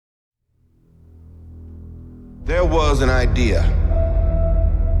There was an idea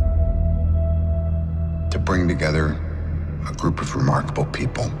to bring together a group of remarkable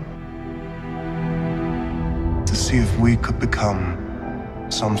people. To see if we could become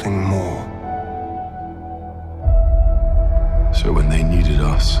something more. So when they needed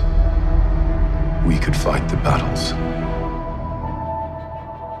us, we could fight the battles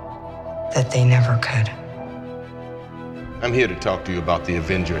that they never could. I'm here to talk to you about the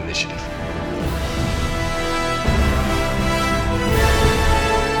Avenger Initiative.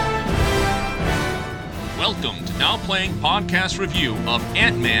 Welcome to Now Playing Podcast Review of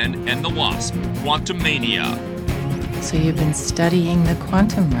Ant-Man and the Wasp: Quantumania. So you've been studying the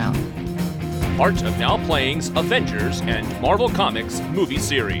quantum realm. Part of Now Playing's Avengers and Marvel Comics movie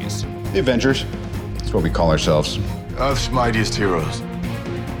series. The Avengers. That's what we call ourselves. Earth's mightiest heroes.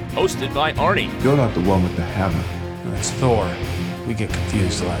 Hosted by Arnie. You're not the one with the hammer. It's Thor. We get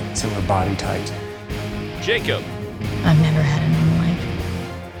confused a lot. Similar body types. Jacob. I've never had a normal life.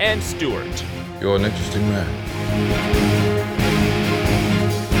 And Stuart. You're an interesting man.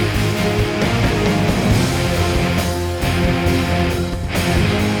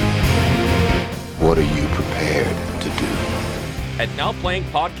 What are you prepared to do? At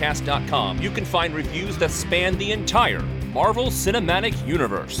NowPlayingPodcast.com, you can find reviews that span the entire Marvel Cinematic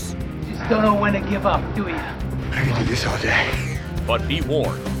Universe. Just don't know when to give up, do you? I could do this all day. But be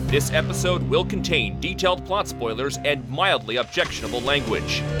warned, this episode will contain detailed plot spoilers and mildly objectionable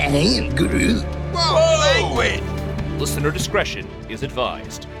language. Whoa, language! Listener discretion is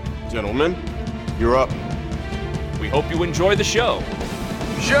advised. Gentlemen, you're up. We hope you enjoy the show.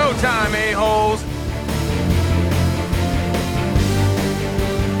 Showtime, a-holes!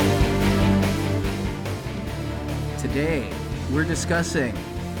 Today, we're discussing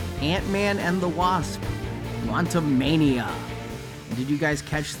Ant-Man and the Wasp: Quantumania. Did you guys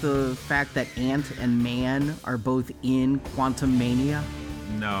catch the fact that Ant and Man are both in Quantumania?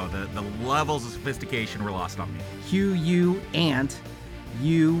 No, the levels of sophistication were lost on me. Q-U, Ant,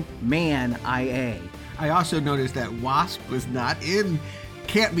 U, Man, I-A. I also noticed that Wasp was not in,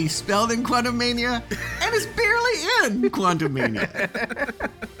 can't be spelled in Quantumania, and is barely in Quantumania.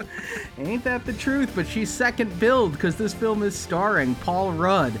 Ain't that the truth? But she's second billed because this film is starring Paul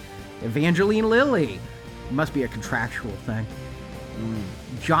Rudd, Evangeline Lilly. Must be a contractual thing.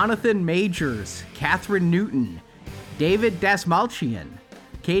 Jonathan Majors, Catherine Newton, David Dastmalchian,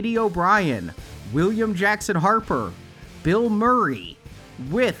 Katie O'Brien, William Jackson Harper, Bill Murray,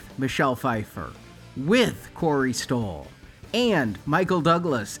 with Michelle Pfeiffer, with Corey Stoll, and Michael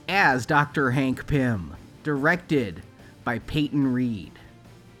Douglas as Dr. Hank Pym, directed by Peyton Reed.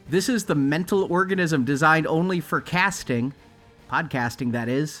 This is the mental organism designed only for casting, podcasting that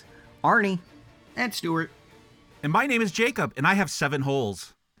is, Arnie. And Stuart. And my name is Jacob, and I have 7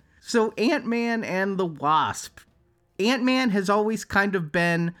 holes. So Ant-Man and the Wasp. Ant-Man has always kind of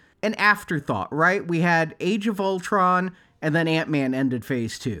been an afterthought, right? We had Age of Ultron, and then Ant-Man ended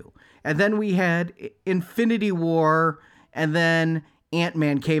Phase 2. And then we had Infinity War, and then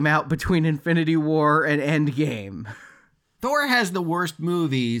Ant-Man came out between Infinity War and Endgame. Thor has the worst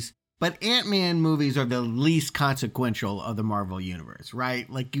movies, but Ant-Man movies are the least consequential of the Marvel Universe, right?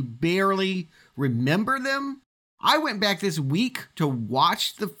 Like, you barely remember them. I went back this week to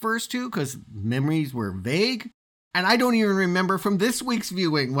watch the first two because memories were vague. And I don't even remember from this week's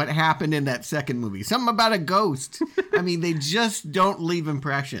viewing what happened in that second movie. Something about a ghost. I mean, they just don't leave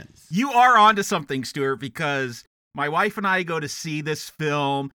impressions. You are onto something, Stuart, because my wife and I go to see this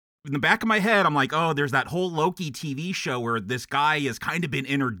film. In the back of my head, I'm like, oh, there's that whole Loki TV show where this guy has kind of been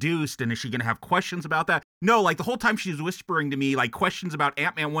introduced, and is she going to have questions about that? No, like the whole time she's whispering to me, like questions about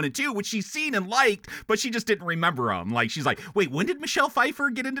Ant-Man 1 and 2, which she's seen and liked, but she just didn't remember them. Like, she's like, wait, when did Michelle Pfeiffer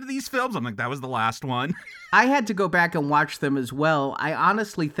get into these films? I'm like, that was the last one. I had to go back and watch them as well. I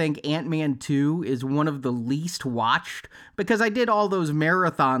honestly think Ant-Man 2 is one of the least watched because I did all those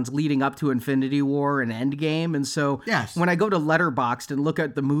marathons leading up to Infinity War and Endgame. And so when I go to Letterboxd and look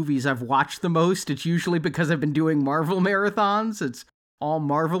at the movies I've watched the most, it's usually because I've been doing Marvel marathons. It's all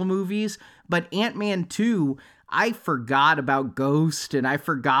Marvel movies. But Ant-Man 2, I forgot about Ghost, and I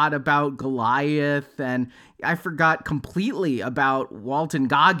forgot about Goliath, and I forgot completely about Walton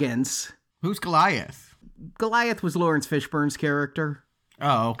Goggins. Who's Goliath? Goliath was Lawrence Fishburne's character.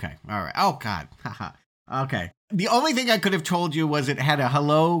 Oh, okay. All right. Oh, God. Okay. The only thing I could have told you was it had a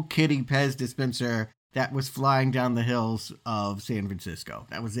Hello Kitty Pez dispenser that was flying down the hills of San Francisco.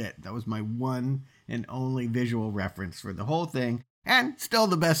 That was it. That was my one and only visual reference for the whole thing. And still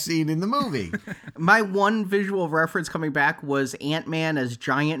the best scene in the movie. My one visual reference coming back was Ant-Man as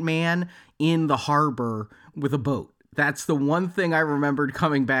Giant Man in the harbor with a boat. That's the one thing I remembered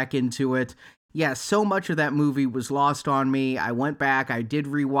coming back into it. Yeah, so much of that movie was lost on me. I went back, I did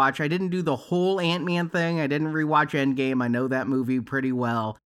rewatch. I didn't do the whole Ant-Man thing. I didn't rewatch Endgame. I know that movie pretty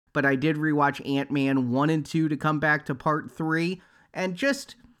well. But I did rewatch Ant-Man 1 and 2 to come back to part 3. And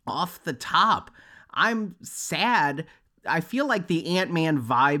just off the top, I'm sad. I feel like the Ant-Man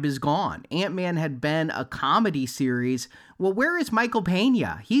vibe is gone. Ant-Man had been a comedy series. Well, where is Michael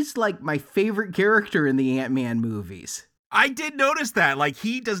Pena? He's like my favorite character in the Ant-Man movies. I did notice that. Like,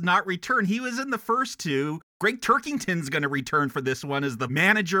 he does not return. He was in the first two. Greg Turkington's going to return for this one as the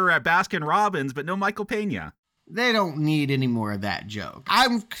manager at Baskin Robbins, but no Michael Pena. They don't need any more of that joke.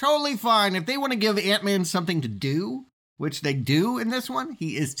 I'm totally fine if they want to give Ant-Man something to do, which they do in this one.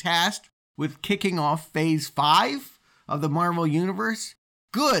 He is tasked with kicking off Phase 5 of the Marvel Universe.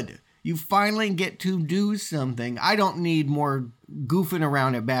 Good. You finally get to do something. I don't need more goofing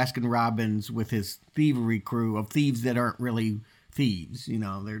around at Baskin Robbins with his thievery crew of thieves that aren't really thieves. You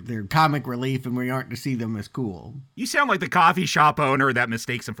know, they're comic relief and we aren't to see them as cool. You sound like the coffee shop owner that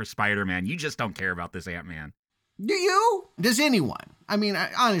mistakes him for Spider-Man. You just don't care about this Ant-Man. Do you? Does anyone? I mean,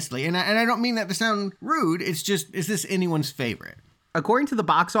 honestly, and I don't mean that to sound rude. It's just, is this anyone's favorite? According to the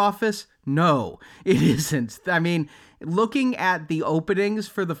box office, no, it isn't. I mean, looking at the openings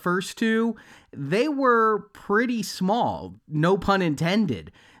for the first two, they were pretty small, no pun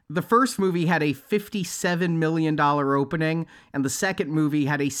intended. The first movie had a $57 million opening, and the second movie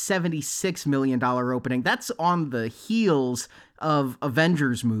had a $76 million opening. That's on the heels of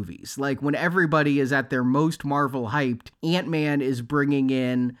Avengers movies. Like, when everybody is at their most Marvel hyped, Ant-Man is bringing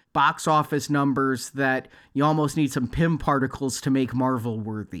in box office numbers that you almost need some Pym particles to make Marvel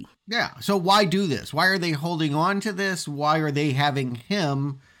worthy. Yeah, so why do this? Why are they holding on to this? Why are they having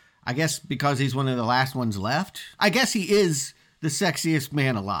him? I guess because he's one of the last ones left. I guess he is the sexiest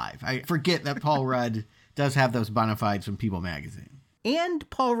man alive. I forget that Paul Rudd does have those bona fides from People magazine. And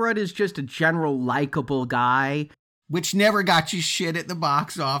Paul Rudd is just a general likable guy. Which never got you shit at the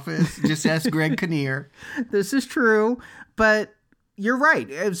box office. Just ask Greg Kinnear. This is true, but you're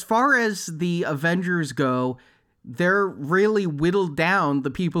right. As far as the Avengers go, they're really whittled down the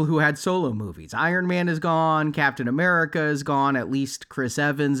people who had solo movies. Iron Man is gone. Captain America is gone. At least Chris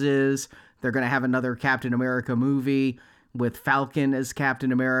Evans is. They're going to have another Captain America movie with Falcon as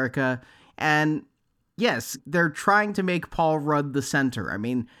Captain America. And yes, they're trying to make Paul Rudd the center. I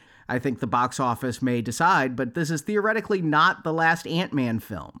mean, I think the box office may decide, but this is theoretically not the last Ant-Man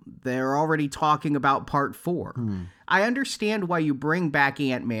film. They're already talking about part 4. I understand why you bring back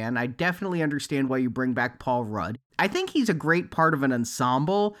Ant-Man. I definitely understand why you bring back Paul Rudd. I think he's a great part of an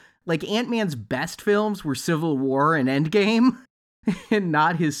ensemble. Like, Ant-Man's best films were Civil War and Endgame, and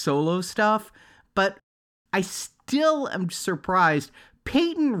not his solo stuff. But I still am surprised.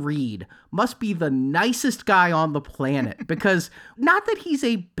 Peyton Reed must be the nicest guy on the planet, because not that he's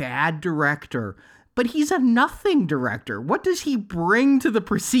a bad director, but he's a nothing director. What does he bring to the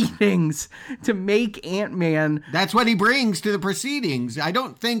proceedings to make Ant-Man? That's what he brings to the proceedings. I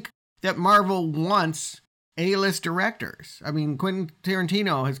don't think that Marvel wants A-list directors. I mean, Quentin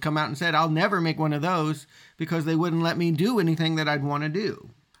Tarantino has come out and said, I'll never make one of those because they wouldn't let me do anything that I'd want to do.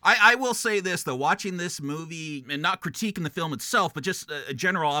 I will say this, though, watching this movie, and not critiquing the film itself, but just a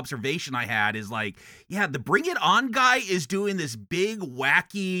general observation I had is like, yeah, the Bring It On guy is doing this big,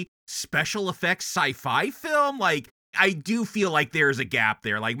 wacky, special effects sci-fi film. Like, I do feel like there's a gap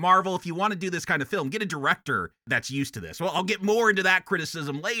there. Like, Marvel, if you want to do this kind of film, get a director that's used to this. Well, I'll get more into that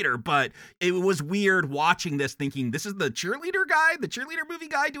criticism later, but it was weird watching this thinking, this is the cheerleader guy, the cheerleader movie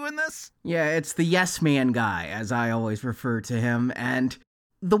guy doing this? Yeah, it's the yes man guy, as I always refer to him, and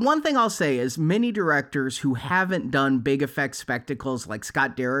the one thing I'll say is many directors who haven't done big effect spectacles like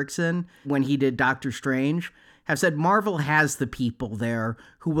Scott Derrickson when he did Doctor Strange have said Marvel has the people there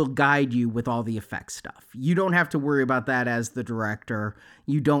who will guide you with all the effects stuff. You don't have to worry about that as the director.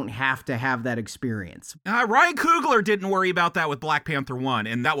 You don't have to have that experience. Ryan Coogler didn't worry about that with Black Panther 1,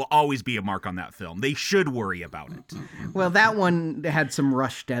 and that will always be a mark on that film. They should worry about it. Well, that one had some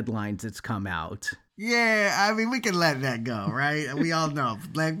rush deadlines that's come out. Yeah, I mean, we can let that go, right? We all know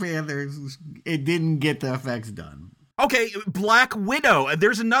Black Panther, it didn't get the effects done. Okay, Black Widow.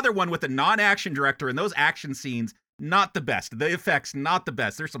 There's another one with a non-action director, and those action scenes, not the best. The effects, not the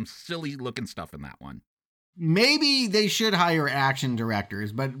best. There's some silly looking stuff in that one. Maybe they should hire action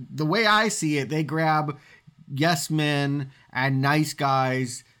directors, but the way I see it, they grab yes men and nice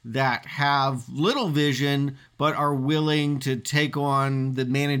guys that have little vision but are willing to take on the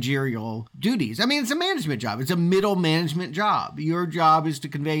managerial duties. I mean, it's a management job. It's a middle management job. Your job is to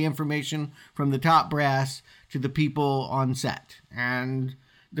convey information from the top brass to the people on set. And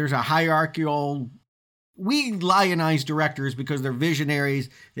there's a hierarchical we lionize directors because they're visionaries,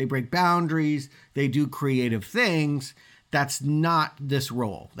 they break boundaries, they do creative things. That's not this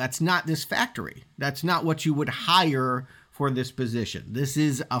role. That's not this factory. That's not what you would hire for this position. This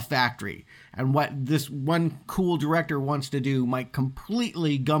is a factory. And what this one cool director wants to do might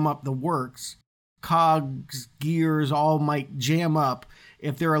completely gum up the works. Cogs, gears, all might jam up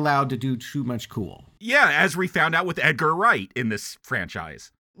if they're allowed to do too much cool. Yeah, as we found out with Edgar Wright in this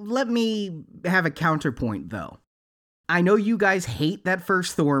franchise. Let me have a counterpoint, though. I know you guys hate that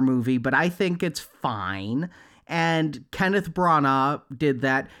first Thor movie, but I think it's fine. And Kenneth Branagh did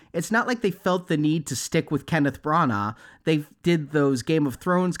that. It's not like they felt the need to stick with Kenneth Branagh. They did those Game of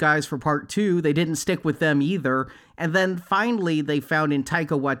Thrones guys for part 2. They didn't stick with them either. And then finally, they found in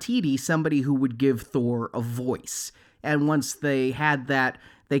Taika Waititi somebody who would give Thor a voice. And once they had that,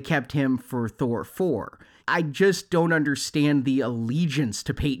 they kept him for Thor 4. I just don't understand the allegiance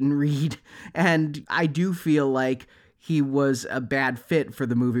to Peyton Reed. And I do feel like he was a bad fit for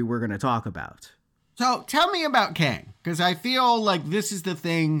the movie we're going to talk about. So tell me about Kang, because I feel like this is the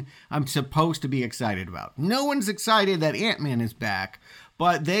thing I'm supposed to be excited about. No one's excited that Ant-Man is back,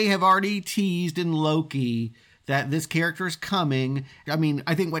 but they have already teased in Loki that this character is coming. I mean,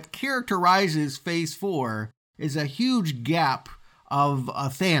 I think what characterizes Phase 4 is a huge gap of a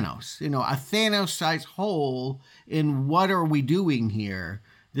Thanos, a Thanos-sized hole in what are we doing here.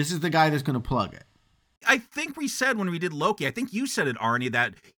 This is the guy that's going to plug it. I think we said when we did Loki, I think you said it, Arnie,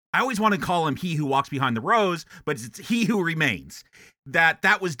 that I always want to call him He Who Walks Behind the Rose, but it's He Who Remains.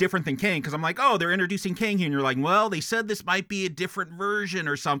 That was different than Kang, because I'm like, oh, they're introducing Kang here, and you're like, well, they said this might be a different version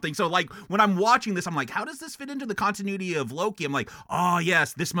or something. So, like, when I'm watching this, I'm like, how does this fit into the continuity of Loki? I'm like, oh,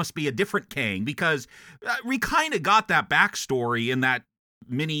 yes, this must be a different Kang, because we kind of got that backstory in that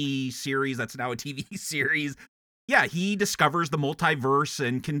mini series that's now a TV series. Yeah, he discovers the multiverse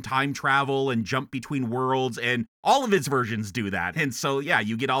and can time travel and jump between worlds, and all of his versions do that. And so, yeah,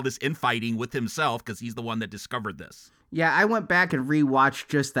 you get all this infighting with himself because he's the one that discovered this. Yeah, I went back and rewatched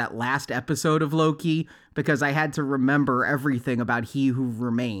just that last episode of Loki because I had to remember everything about He Who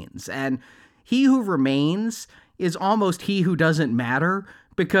Remains. And He Who Remains is almost He Who Doesn't Matter,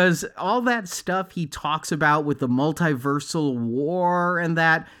 because all that stuff he talks about with the multiversal war and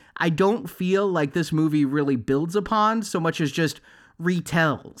that, I don't feel like this movie really builds upon so much as just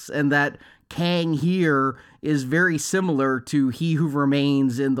retells, and that Kang here is very similar to He Who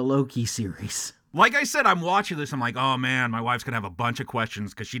Remains in the Loki series. Like I said, I'm watching this, I'm like, oh man, my wife's gonna have a bunch of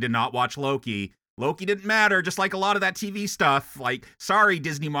questions because she did not watch Loki. Loki didn't matter, just like a lot of that TV stuff. Like, sorry,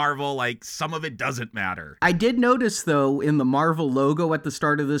 Disney Marvel, like, some of it doesn't matter. I did notice, though, in the Marvel logo at the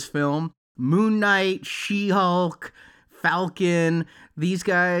start of this film, Moon Knight, She-Hulk, Falcon, these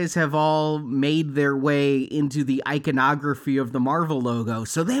guys have all made their way into the iconography of the Marvel logo.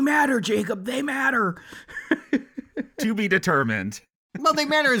 So they matter, Jacob, they matter. To be determined. Well, they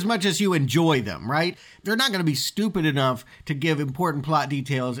matter as much as you enjoy them, right? They're not going to be stupid enough to give important plot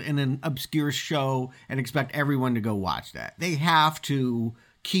details in an obscure show and expect everyone to go watch that. They have to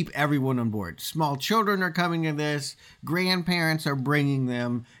keep everyone on board. Small children are coming to this. Grandparents are bringing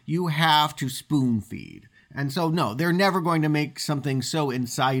them. You have to spoon feed. And so, no, they're never going to make something so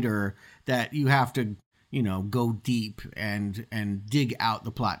insider that you have to, go deep and dig out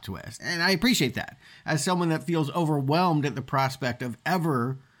the plot twist. And I appreciate that. As someone that feels overwhelmed at the prospect of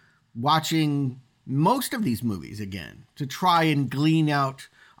ever watching most of these movies again, to try and glean out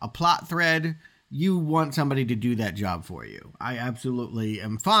a plot thread, you want somebody to do that job for you. I absolutely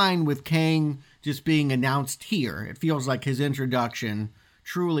am fine with Kang just being announced here. It feels like his introduction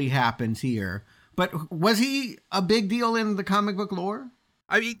truly happens here. But was he a big deal in the comic book lore?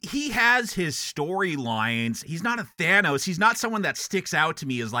 I mean, he has his storylines. He's not a Thanos. He's not someone that sticks out to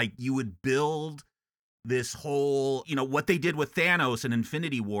me as like you would build this whole, what they did with Thanos in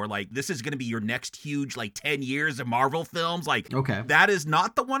Infinity War. Like, this is going to be your next huge, 10 years of Marvel films. Like, okay, that is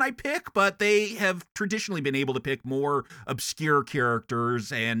not the one I pick, but they have traditionally been able to pick more obscure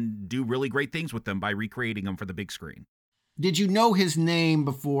characters and do really great things with them by recreating them for the big screen. Did you know his name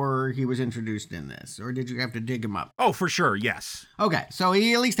before he was introduced in this, or did you have to dig him up? Oh, for sure, yes. Okay, so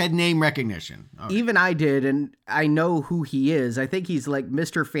he at least had name recognition. Okay. Even I did, and I know who he is. I think he's like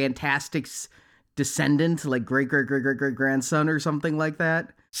Mr. Fantastic's descendant, like great-great-great-great-great-grandson or something like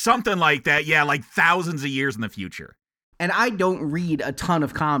that. Something like that, yeah, like thousands of years in the future. And I don't read a ton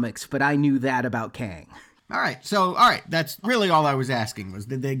of comics, but I knew that about Kang. All right, that's really all I was asking was,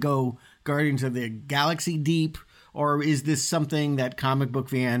 did they go Guardians of the Galaxy deep? Or is this something that comic book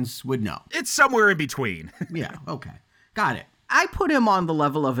fans would know? It's somewhere in between. Yeah, okay. Got it. I put him on the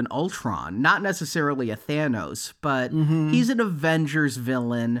level of an Ultron, not necessarily a Thanos, but he's an Avengers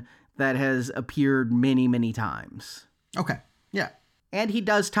villain that has appeared many, many times. Okay. Yeah. And he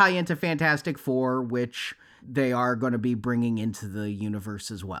does tie into Fantastic Four, which they are going to be bringing into the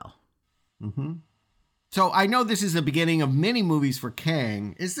universe as well. Mm-hmm. So I know this is the beginning of many movies for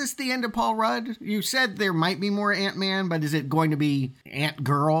Kang. Is this the end of Paul Rudd? You said there might be more Ant-Man, but is it going to be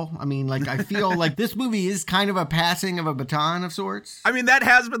Ant-Girl? I mean, like, I feel like this movie is kind of a passing of a baton of sorts. I mean, that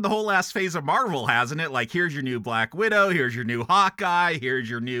has been the whole last phase of Marvel, hasn't it? Like, here's your new Black Widow, here's your new Hawkeye, here's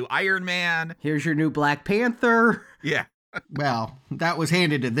your new Iron Man. Here's your new Black Panther. Yeah. Well, that was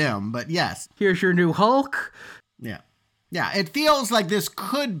handed to them, but yes. Here's your new Hulk. Yeah. Yeah, it feels like this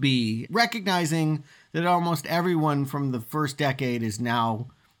could be recognizing that almost everyone from the first decade is now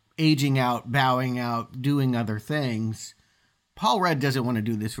aging out, bowing out, doing other things. Paul Rudd doesn't want to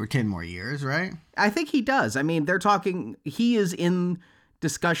do this for 10 more years, right? I think he does. I mean, they're talking, he is in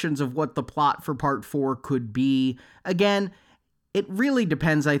discussions of what the plot for part 4 could be. Again, it really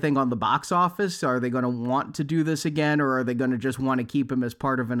depends, I think, on the box office. Are they going to want to do this again, or are they going to just want to keep him as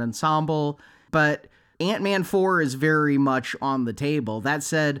part of an ensemble? But Ant-Man 4 is very much on the table. That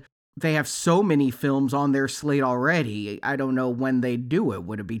said, they have so many films on their slate already. I don't know when they do it.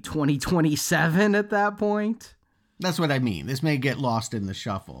 Would it be 2027 at that point? That's what I mean. This may get lost in the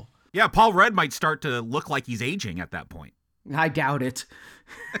shuffle. Yeah, Paul Rudd might start to look like he's aging at that point. I doubt it.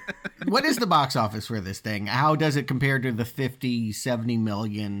 What is the box office for this thing? How does it compare to the 50, 70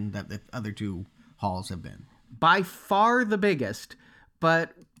 million that the other two hauls have been? By far the biggest,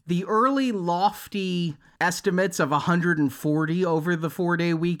 but the early lofty estimates of 140 over the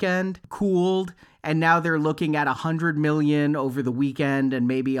 4-day weekend cooled, and now they're looking at 100 million over the weekend and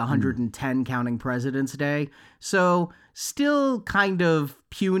maybe 110 counting President's Day. So still kind of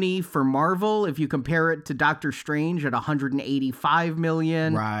puny for Marvel if you compare it to Doctor Strange at 185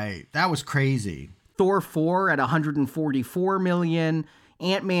 million. Right. That was crazy. Thor 4 at 144 million.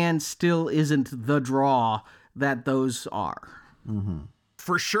 Ant-Man still isn't the draw that those are. Mm-hmm.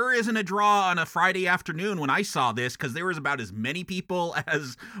 For sure isn't a draw on a Friday afternoon when I saw this, because there was about as many people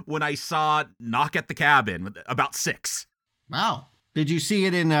as when I saw Knock at the Cabin, about 6. Wow. Did you see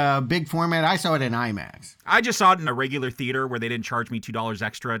it in a big format? I saw it in IMAX. I just saw it in a regular theater where they didn't charge me $2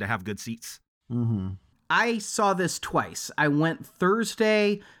 extra to have good seats. Mm-hmm. I saw this twice. I went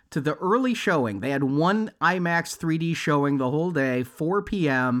Thursday to the early showing. They had one IMAX 3D showing the whole day, 4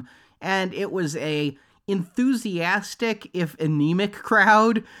 p.m., and it was a enthusiastic, if anemic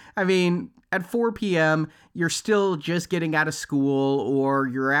crowd. I mean, at 4 p.m., you're still just getting out of school or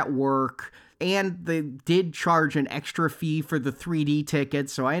you're at work, and they did charge an extra fee for the 3D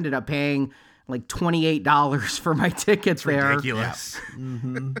tickets, so I ended up paying like $28 for my tickets there. Ridiculous. Yeah.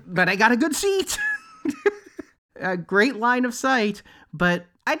 Mm-hmm. But I got a good seat. A great line of sight, but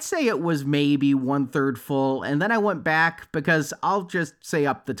I'd say it was maybe 1/3 full, and then I went back because I'll just say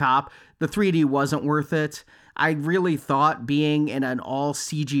up the top, the 3D wasn't worth it. I really thought being in an all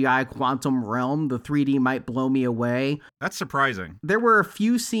CGI quantum realm, the 3D might blow me away. That's surprising. There were a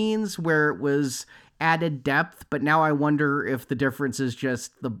few scenes where it was added depth, but now I wonder if the difference is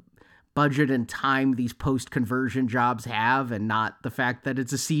just the budget and time these post-conversion jobs have and not the fact that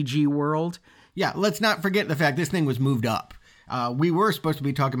it's a CG world. Yeah, let's not forget the fact this thing was moved up. We were supposed to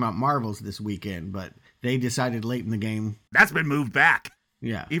be talking about Marvels this weekend, but they decided late in the game. That's been moved back.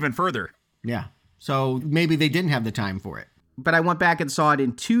 Yeah. Even further. Yeah. So maybe they didn't have the time for it. But I went back and saw it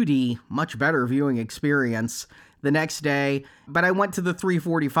in 2D, much better viewing experience the next day. But I went to the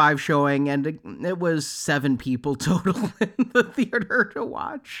 3:45 showing, and it was 7 people total in the theater to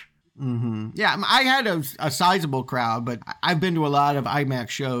watch. Mm-hmm. Yeah, I had a sizable crowd, but I've been to a lot of IMAX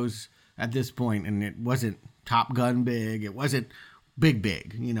shows at this point, and it wasn't Top Gun big. It wasn't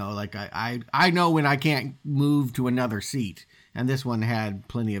big, you know, like I know when I can't move to another seat, and this one had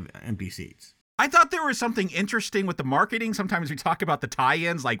plenty of empty seats. I thought there was something interesting with the marketing. Sometimes we talk about the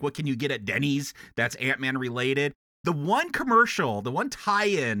tie-ins, like what can you get at Denny's that's Ant-Man related. The one commercial, the one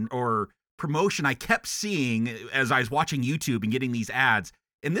tie-in or promotion I kept seeing as I was watching YouTube and getting these ads,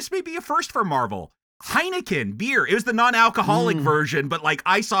 and this may be a first for Marvel, Heineken beer. It was the non-alcoholic version, but like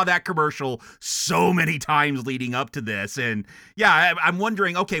I saw that commercial so many times leading up to this. And yeah, I'm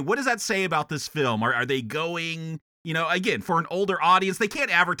wondering, okay, what does that say about this film? Are they going, you know, again, for an older audience? They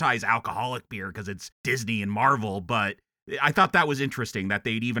can't advertise alcoholic beer because it's Disney and Marvel, but I thought that was interesting that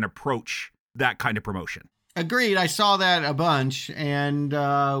they'd even approach that kind of promotion. Agreed. I saw that a bunch, and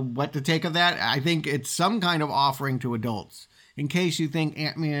what to take of that? I think it's some kind of offering to adults. In case you think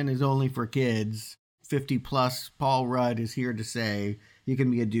Ant-Man is only for kids, 50 plus, Paul Rudd is here to say you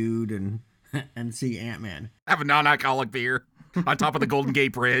can be a dude and see Ant-Man. Have a non-alcoholic beer on top of the Golden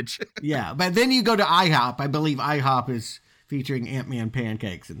Gate Bridge. Yeah, but then you go to IHOP. I believe IHOP is featuring Ant-Man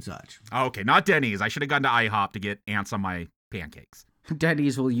pancakes and such. Okay, not Denny's. I should have gone to IHOP to get ants on my pancakes.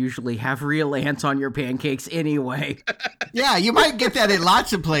 Denny's will usually have real ants on your pancakes anyway. Yeah, you might get that at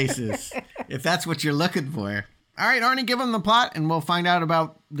lots of places if that's what you're looking for. All right, Arnie, give them the plot and we'll find out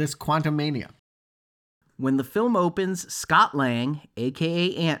about this Quantum Mania. When the film opens, Scott Lang,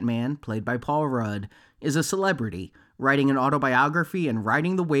 aka Ant-Man, played by Paul Rudd, is a celebrity, writing an autobiography and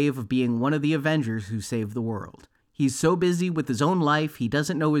riding the wave of being one of the Avengers who saved the world. He's so busy with his own life, he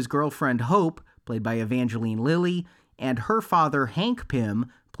doesn't know his girlfriend Hope, played by Evangeline Lilly, and her father Hank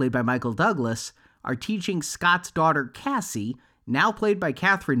Pym, played by Michael Douglas, are teaching Scott's daughter Cassie, now played by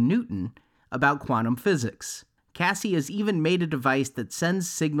Catherine Newton, about quantum physics. Cassie has even made a device that sends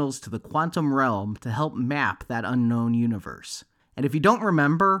signals to the quantum realm to help map that unknown universe. And if you don't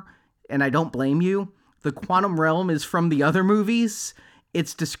remember, and I don't blame you, the quantum realm is from the other movies.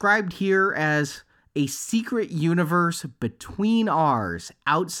 It's described here as a secret universe between ours,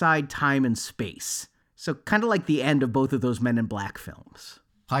 outside time and space. So kind of like the end of both of those Men in Black films.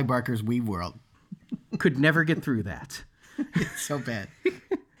 Clive Barker's Weave World. Could never get through that. It's so bad.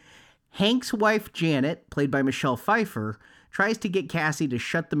 Hank's wife, Janet, played by Michelle Pfeiffer, tries to get Cassie to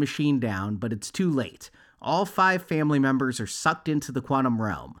shut the machine down, but it's too late. All 5 family members are sucked into the quantum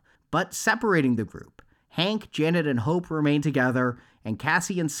realm, but separating the group. Hank, Janet, and Hope remain together, and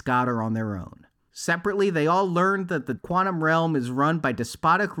Cassie and Scott are on their own. Separately, they all learned that the quantum realm is run by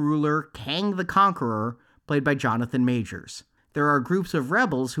despotic ruler Kang the Conqueror, played by Jonathan Majors. There are groups of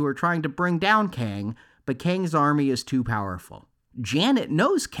rebels who are trying to bring down Kang, but Kang's army is too powerful. Janet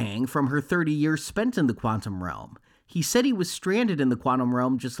knows Kang from her 30 years spent in the quantum realm. He said he was stranded in the quantum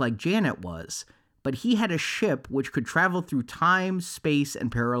realm just like Janet was, but he had a ship which could travel through time, space,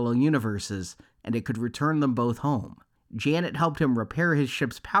 and parallel universes, and it could return them both home. Janet helped him repair his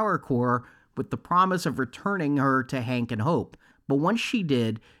ship's power core with the promise of returning her to Hank and Hope, but once she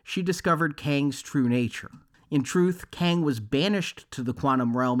did, she discovered Kang's true nature. In truth, Kang was banished to the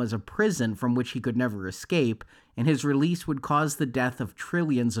quantum realm as a prison from which he could never escape, and his release would cause the death of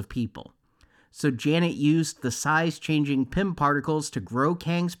trillions of people. So Janet used the size-changing Pym particles to grow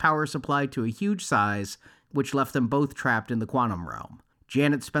Kang's power supply to a huge size, which left them both trapped in the quantum realm.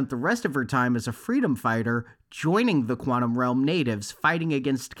 Janet spent the rest of her time as a freedom fighter, joining the quantum realm natives fighting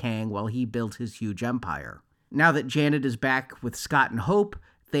against Kang while he built his huge empire. Now that Janet is back with Scott and Hope,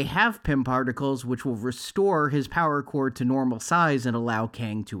 they have Pym particles which will restore his power core to normal size and allow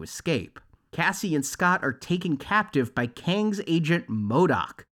Kang to escape. Cassie and Scott are taken captive by Kang's agent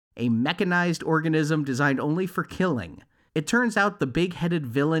MODOK, a mechanized organism designed only for killing. It turns out the big-headed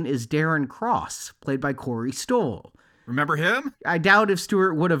villain is Darren Cross, played by Corey Stoll. Remember him? I doubt if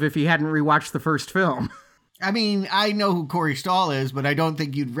Stuart would have if he hadn't rewatched the first film. I mean, I know who Corey Stoll is, but I don't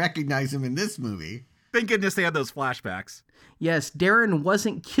think you'd recognize him in this movie. Thank goodness they had those flashbacks. Yes, Darren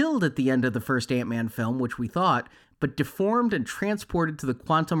wasn't killed at the end of the first Ant-Man film, which we thought, but deformed and transported to the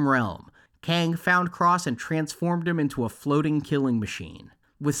quantum realm. Kang found Cross and transformed him into a floating killing machine.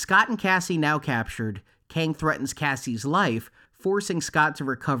 With Scott and Cassie now captured, Kang threatens Cassie's life, forcing Scott to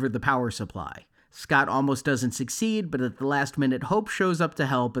recover the power supply. Scott almost doesn't succeed, but at the last minute, Hope shows up to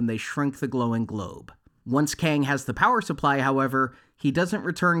help and they shrink the glowing globe. Once Kang has the power supply, however, he doesn't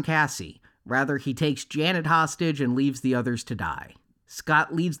return Cassie. Rather, he takes Janet hostage and leaves the others to die.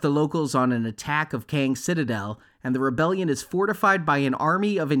 Scott leads the locals on an attack of Kang's citadel, and the rebellion is fortified by an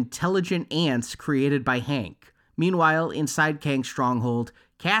army of intelligent ants created by Hank. Meanwhile, inside Kang's stronghold,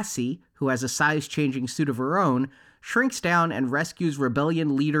 Cassie, who has a size-changing suit of her own, shrinks down and rescues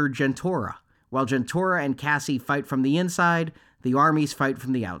rebellion leader Jentorra. While Jentorra and Cassie fight from the inside, the armies fight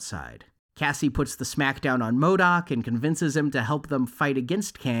from the outside. Cassie puts the smackdown on MODOK and convinces him to help them fight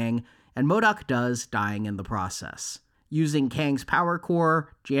against Kang, and MODOK does, dying in the process. Using Kang's power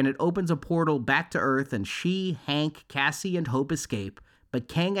core, Janet opens a portal back to Earth and she, Hank, Cassie, and Hope escape, but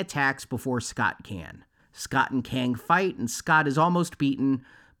Kang attacks before Scott can. Scott and Kang fight and Scott is almost beaten,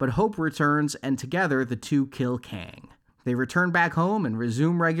 but Hope returns and together the two kill Kang. They return back home and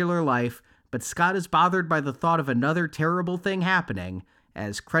resume regular life, but Scott is bothered by the thought of another terrible thing happening,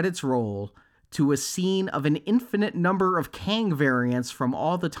 as credits roll, to a scene of an infinite number of Kang variants from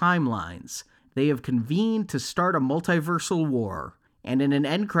all the timelines. They have convened to start a multiversal war, and in an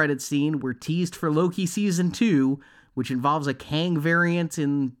end credit scene, we're teased for Loki Season 2, which involves a Kang variant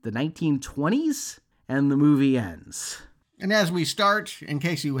in the 1920s, and the movie ends. And as we start, in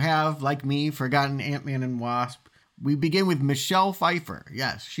case you have, like me, forgotten Ant-Man and Wasp, we begin with Michelle Pfeiffer.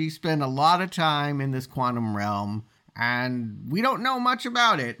 Yes, she spent a lot of time in this quantum realm, and we don't know much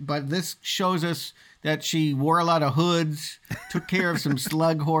about it, but this shows us that she wore a lot of hoods, took care of some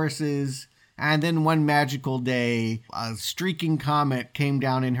slug horses, And then one magical day, a streaking comet came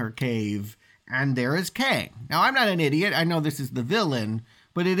down in her cave, and there is Kang. Now, I'm not an idiot. I know this is the villain,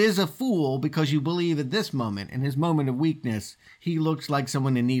 but it is a fool because you believe at this moment, in his moment of weakness, he looks like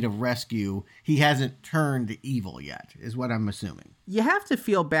someone in need of rescue. He hasn't turned evil yet, is what I'm assuming. You have to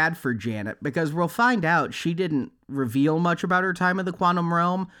feel bad for Janet because we'll find out she didn't reveal much about her time in the quantum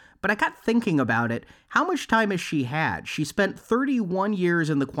realm, but I got thinking about it. How much time has she had? She spent 31 years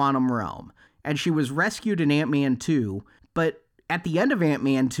in the quantum realm, and she was rescued in Ant-Man 2, but at the end of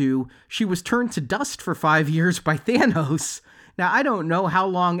Ant-Man 2, she was turned to dust for 5 years by Thanos. Now, I don't know how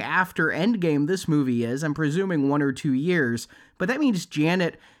long after Endgame this movie is. I'm presuming 1 or 2 years, but that means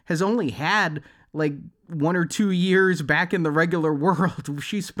Janet has only had like 1 or 2 years back in the regular world.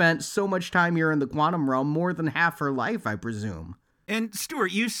 She spent so much time here in the quantum realm, more than half her life, I presume. And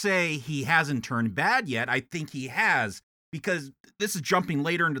Stuart, you say he hasn't turned bad yet. I think he has, because this is jumping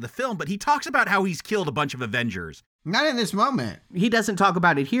later into the film, but he talks about how he's killed a bunch of Avengers. Not in this moment. He doesn't talk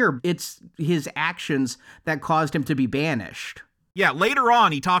about it here. It's his actions that caused him to be banished. Yeah, later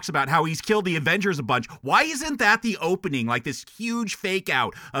on, he talks about how he's killed the Avengers a bunch. Why isn't that the opening? Like this huge fake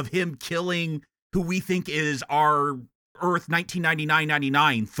out of him killing who we think is our Earth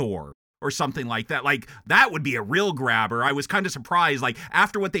 1999-99 Thor or something like that. Like, that would be a real grabber. I was kind of surprised. Like,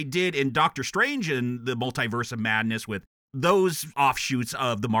 after what they did in Doctor Strange and the Multiverse of Madness with those offshoots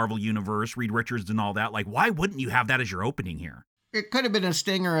of the Marvel Universe, Reed Richards and all that, like, why wouldn't you have that as your opening here? It could have been a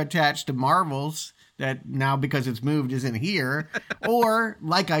stinger attached to Marvel's that now, because it's moved, isn't here. Or,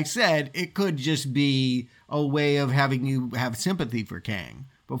 like I said, it could just be a way of having you have sympathy for Kang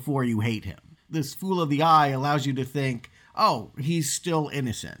before you hate him. This fool of the eye allows you to think, oh, he's still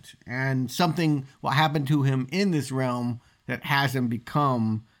innocent. And something will happen to him in this realm that has him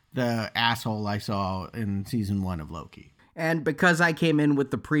become the asshole I saw in season 1 of Loki. And because I came in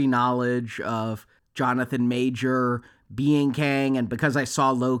with the pre-knowledge of Jonathan Major being Kang, and because I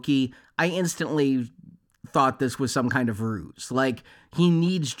saw Loki, I instantly thought this was some kind of ruse. Like, he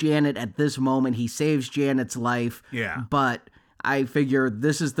needs Janet at this moment. He saves Janet's life. Yeah. But I figure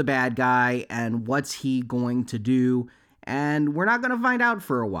this is the bad guy, and what's he going to do? And we're not going to find out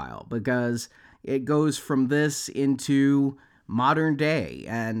for a while, because it goes from this into modern day,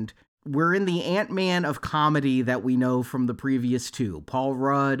 and we're in the Ant-Man of comedy that we know from the previous two. Paul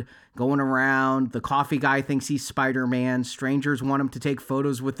Rudd going around, the coffee guy thinks he's Spider-Man, strangers want him to take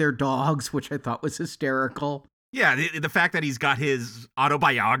photos with their dogs, which I thought was hysterical. Yeah, the fact that he's got his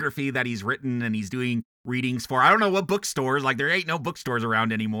autobiography that he's written and he's doing readings for, I don't know what bookstores, like there ain't no bookstores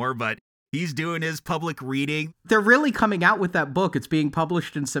around anymore, but he's doing his public reading. They're really coming out with that book. It's being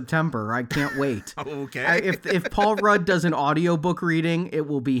published in September. I can't wait. Okay. If Paul Rudd does an audiobook reading, it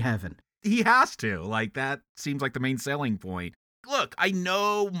will be heaven. He has to. Like, that seems like the main selling point. Look, I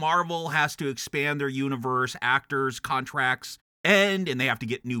know Marvel has to expand their universe, actors, contracts end, and they have to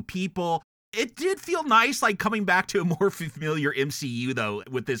get new people. It did feel nice, like, coming back to a more familiar MCU, though,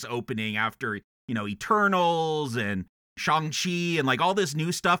 with this opening after, you know, Eternals and Shang-Chi and, like, all this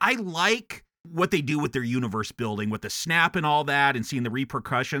new stuff. I like what they do with their universe building, with the snap and all that, and seeing the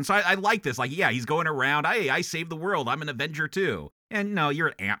repercussions. So I like this. Like, yeah, he's going around, hey, I saved the world. I'm an Avenger, too. And no, you're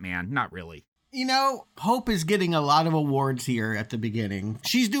an Ant-Man. Not really. You know, Hope is getting a lot of awards here at the beginning.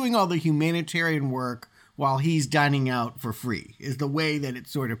 She's doing all the humanitarian work while he's dining out for free, is the way that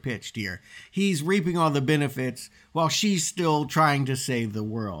it's sort of pitched here. He's reaping all the benefits while she's still trying to save the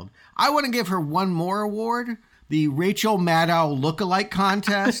world. I want to give her one more award, the Rachel Maddow lookalike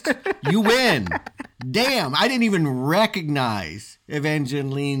contest. You win. Damn, I didn't even recognize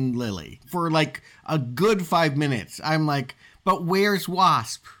Evangeline Lilly for like a good 5 minutes. I'm like, but where's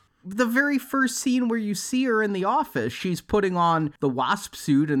Wasp? The very first scene where you see her in the office, she's putting on the Wasp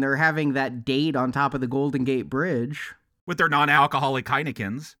suit and they're having that date on top of the Golden Gate Bridge. With their non-alcoholic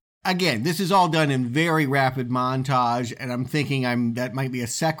Heinekens. Again, this is all done in very rapid montage, and I'm thinking that might be a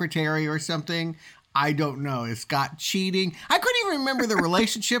secretary or something. I don't know. Is Scott cheating? I couldn't even remember the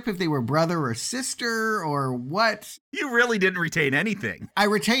relationship, if they were brother or sister or what. You really didn't retain anything. I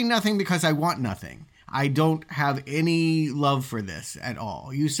retain nothing because I want nothing. I don't have any love for this at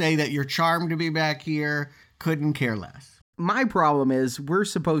all. You say that you're charmed to be back here, couldn't care less. My problem is we're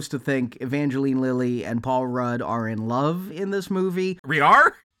supposed to think Evangeline Lilly and Paul Rudd are in love in this movie. We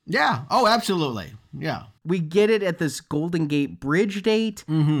are? Yeah. Oh, absolutely. Yeah. We get it at this Golden Gate Bridge date.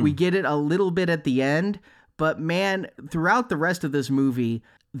 Mm-hmm. We get it a little bit at the end. But man, throughout the rest of this movie,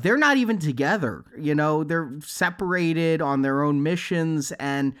 they're not even together. You know, they're separated on their own missions,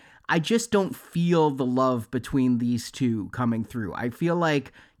 and I just don't feel the love between these two coming through. I feel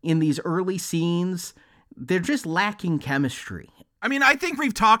like in these early scenes, they're just lacking chemistry. I mean, I think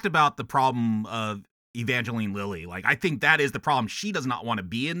we've talked about the problem of Evangeline Lilly. Like, I think that is the problem. She does not want to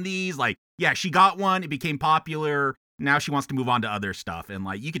be in these. Like, yeah, she got one. It became popular. Now she wants to move on to other stuff. And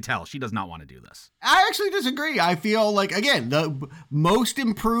like, you can tell she does not want to do this. I actually disagree. I feel like, again, the most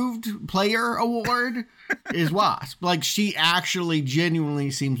improved player award is Wasp. Like, she actually genuinely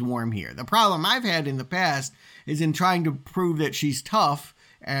seems warm here. The problem I've had in the past is in trying to prove that she's tough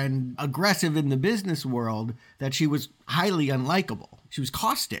and aggressive in the business world, that she was highly unlikable. She was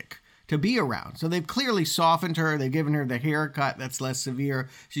caustic to be around. So they've clearly softened her. They've given her the haircut that's less severe.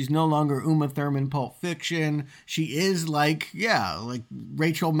 She's no longer Uma Thurman Pulp Fiction. She is like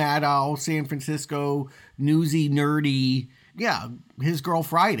Rachel Maddow, San Francisco, newsy, nerdy. Yeah, His Girl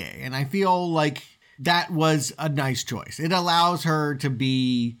Friday. And I feel like that was a nice choice. It allows her to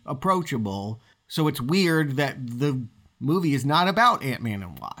be approachable. So it's weird that the movie is not about Ant-Man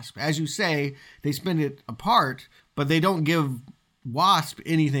and Wasp. As you say, they spin it apart, but they don't give Wasp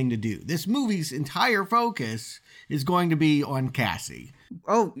anything to do. This movie's entire focus is going to be on Cassie.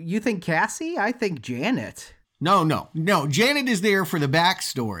 Oh, you think Cassie? I think Janet. No. Janet is there for the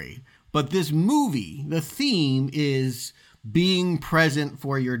backstory, but this movie, the theme is being present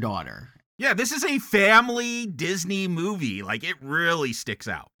for your daughter. Yeah, this is a family Disney movie. Like, it really sticks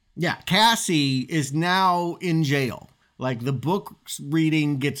out. Yeah, Cassie is now in jail. Like, the book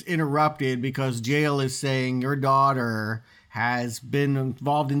reading gets interrupted because jail is saying your daughter has been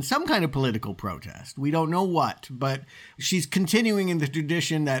involved in some kind of political protest. We don't know what, but she's continuing in the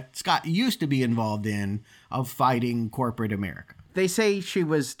tradition that Scott used to be involved in of fighting corporate America. They say she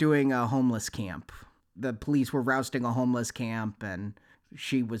was doing a homeless camp. The police were rousting a homeless camp, and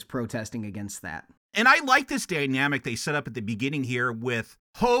she was protesting against that. And I like this dynamic they set up at the beginning here with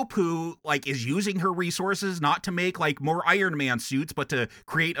Hope, who like is using her resources not to make like more Iron Man suits, but to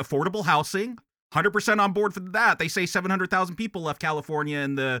create affordable housing. 100% on board for that. They say 700,000 people left California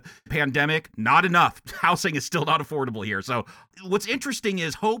in the pandemic. Not enough. Housing is still not affordable here. So what's interesting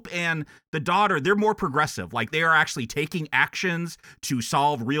is Hope and the daughter, they're more progressive. Like, they are actually taking actions to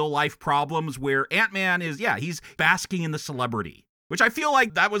solve real life problems, where Ant-Man is, yeah, he's basking in the celebrity. Which I feel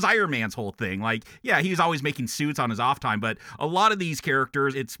like that was Iron Man's whole thing. Like, yeah, he's always making suits on his off time, but a lot of these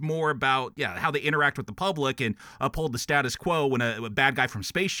characters, it's more about, yeah, how they interact with the public and uphold the status quo when a bad guy from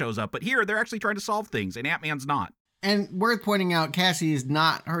space shows up. But here, they're actually trying to solve things, and Ant-Man's not. And worth pointing out, Cassie is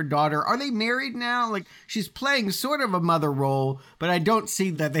not her daughter. Are they married now? Like, she's playing sort of a mother role, but I don't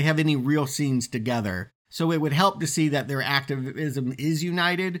see that they have any real scenes together. So it would help to see that their activism is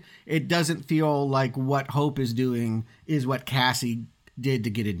united. It doesn't feel like what Hope is doing is what Cassie did to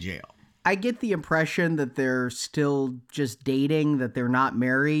get in jail. I get the impression that they're still just dating, that they're not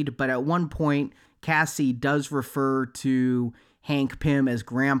married. But at one point, Cassie does refer to Hank Pym as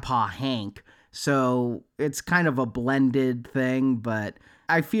Grandpa Hank. So it's kind of a blended thing, but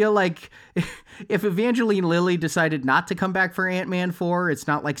I feel like if Evangeline Lilly decided not to come back for Ant-Man 4, it's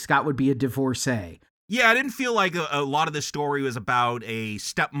not like Scott would be a divorcee. Yeah, I didn't feel like a lot of this story was about a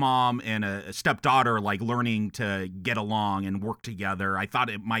stepmom and a stepdaughter like learning to get along and work together. I thought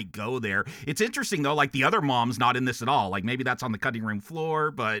it might go there. It's interesting, though, like the other mom's not in this at all. Like, maybe that's on the cutting room floor,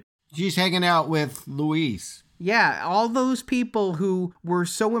 but she's hanging out with Luis. Yeah, all those people who were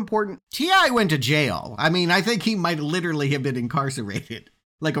so important. T.I. went to jail. I mean, I think he might literally have been incarcerated,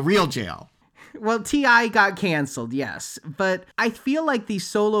 like a real jail. Well, T.I. got canceled, yes. But I feel like these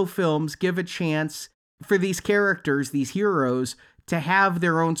solo films give a chance for these characters, these heroes, to have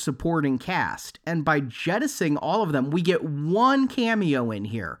their own supporting cast. And by jettisoning all of them, we get one cameo in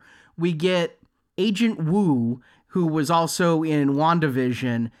here. We get Agent Wu, who was also in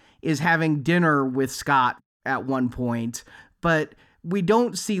WandaVision, is having dinner with Scott at one point. But we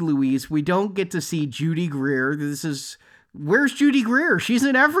don't see Louise. We don't get to see Judy Greer. Where's Judy Greer? She's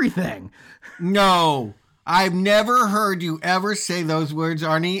in everything. No. I've never heard you ever say those words,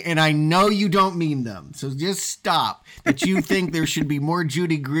 Arnie, and I know you don't mean them. So just stop. That you think there should be more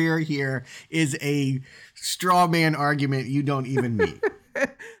Judy Greer here is a straw man argument you don't even mean.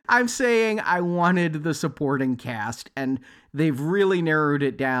 I'm saying I wanted the supporting cast, and they've really narrowed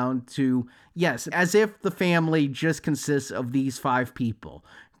it down to, yes, as if the family just consists of these 5 people.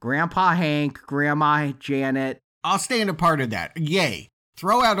 Grandpa Hank, Grandma Janet. I'll stand a part of that. Yay.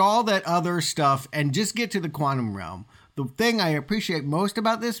 Throw out all that other stuff and just get to the quantum realm. The thing I appreciate most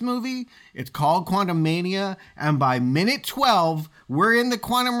about this movie, it's called Quantum Mania, and by minute 12, we're in the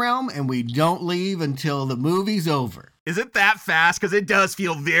quantum realm and we don't leave until the movie's over. Is it that fast? Because it does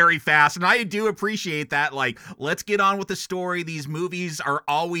feel very fast, and I do appreciate that. Like, let's get on with the story. These movies are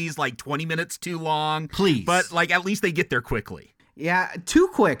always like 20 minutes too long. Please. But like, at least they get there quickly. Yeah, too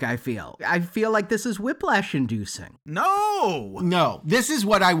quick, I feel. I feel like this is whiplash-inducing. No, this is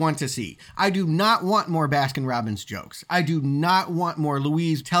what I want to see. I do not want more Baskin-Robbins jokes. I do not want more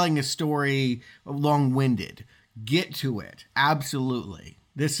Louise telling a story long-winded. Get to it. Absolutely.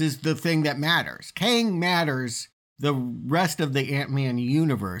 This is the thing that matters. Kang matters. The rest of the Ant-Man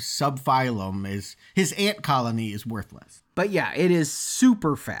universe, subphylum, is his ant colony is worthless. But yeah, it is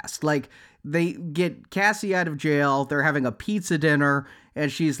super fast. Like, they get Cassie out of jail, they're having a pizza dinner,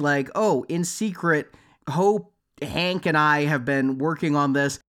 and she's like, oh, in secret, Hope, Hank, and I have been working on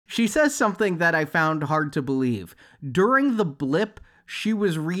this. She says something that I found hard to believe. During the blip, she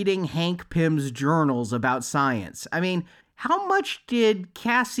was reading Hank Pym's journals about science. I mean, how much did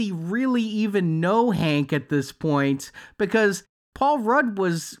Cassie really even know Hank at this point? Because Paul Rudd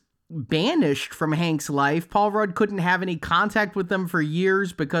was banished from Hank's life. Paul Rudd couldn't have any contact with them for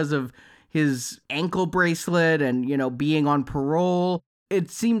years because of his ankle bracelet and, being on parole.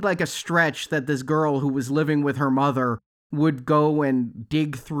 It seemed like a stretch that this girl who was living with her mother would go and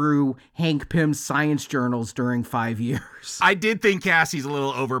dig through Hank Pym's science journals during 5 years. I did think Cassie's a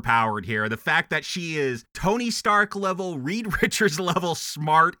little overpowered here. The fact that she is Tony Stark level, Reed Richards level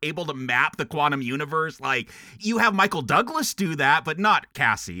smart, able to map the quantum universe. Like, you have Michael Douglas do that, but not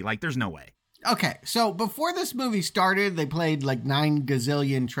Cassie. Like, there's no way. Okay, so before this movie started, they played like 9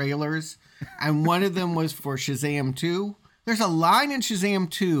 gazillion trailers, and one of them was for Shazam 2. There's a line in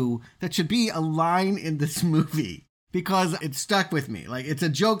Shazam 2 that should be a line in this movie, because it stuck with me. Like, it's a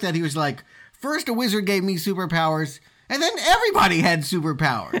joke that he was like, first a wizard gave me superpowers, and then everybody had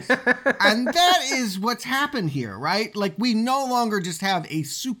superpowers. And that is what's happened here, right? Like, we no longer just have a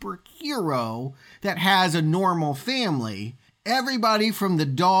superhero that has a normal family. Everybody from the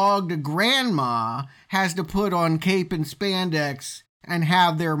dog to grandma has to put on cape and spandex and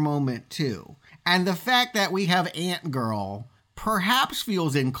have their moment too. And the fact that we have Ant Girl perhaps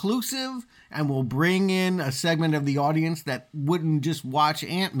feels inclusive and will bring in a segment of the audience that wouldn't just watch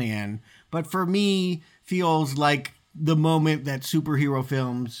Ant-Man, but for me feels like the moment that superhero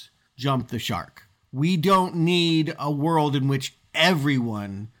films jump the shark. We don't need a world in which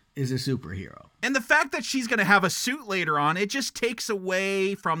everyone is a superhero. And the fact that she's going to have a suit later on, it just takes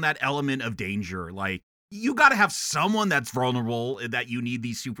away from that element of danger. Like, you got to have someone that's vulnerable that you need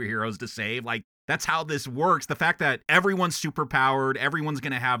these superheroes to save. Like, that's how this works. The fact that everyone's superpowered, everyone's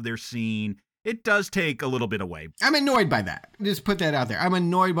going to have their scene, it does take a little bit away. I'm annoyed by that. Just put that out there. I'm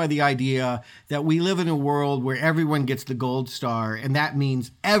annoyed by the idea that we live in a world where everyone gets the gold star, and that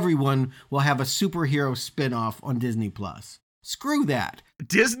means everyone will have a superhero spinoff on Disney+. Screw that.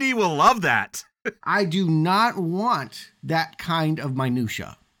 Disney will love that. I do not want that kind of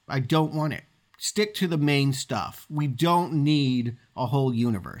minutia. I don't want it. Stick to the main stuff. We don't need a whole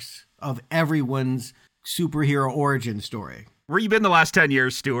universe of everyone's superhero origin story. Where you been the last 10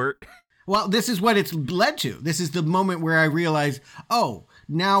 years, Stuart? Well, this is what it's led to. This is the moment where I realize, oh,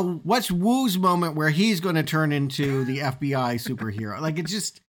 now what's Woo's moment where he's going to turn into the FBI superhero? Like, it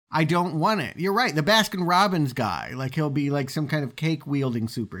just, I don't want it. You're right. The Baskin-Robbins guy, like, he'll be like some kind of cake-wielding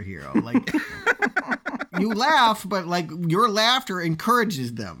superhero. Like, you laugh, but like, your laughter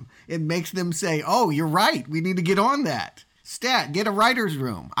encourages them. It makes them say, oh, you're right. We need to get on that. Stat, get a writer's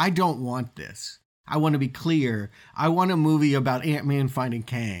room. I don't want this. I want to be clear. I want a movie about Ant-Man finding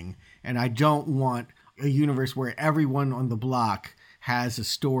Kang. And I don't want a universe where everyone on the block has a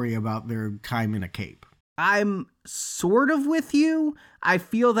story about their time in a cape. I'm sort of with you. I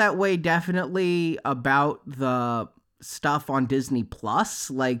feel that way definitely about the stuff on Disney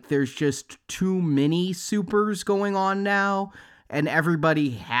Plus. Like, there's just too many supers going on now, and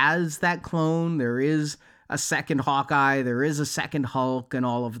everybody has that clone. There is a second Hawkeye, there is a second Hulk, and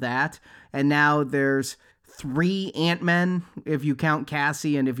all of that. And now there's 3 Ant-Men, if you count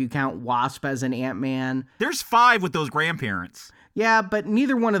Cassie and if you count Wasp as an Ant-Man. There's 5 with those grandparents. Yeah, but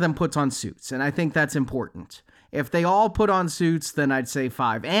neither one of them puts on suits, and I think that's important. If they all put on suits, then I'd say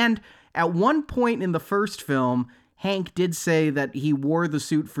 5. And at one point in the first film, Hank did say that he wore the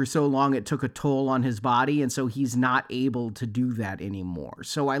suit for so long it took a toll on his body, and so he's not able to do that anymore.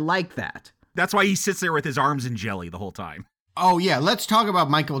 So I like that. That's why he sits there with his arms in jelly the whole time. Oh, yeah. Let's talk about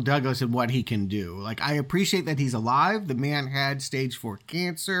Michael Douglas and what he can do. Like, I appreciate that he's alive. The man had stage 4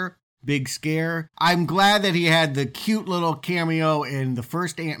 cancer. Big scare. I'm glad that he had the cute little cameo in the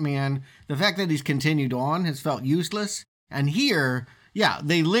first Ant-Man. The fact that he's continued on has felt useless. And here, yeah,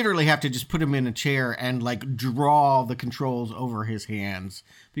 they literally have to just put him in a chair and, like, draw the controls over his hands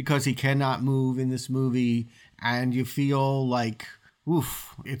because he cannot move in this movie. And you feel like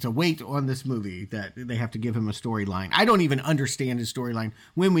oof, it's a weight on this movie that they have to give him a storyline. I don't even understand his storyline.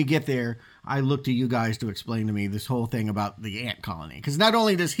 When we get there, I look to you guys to explain to me this whole thing about the ant colony. Because not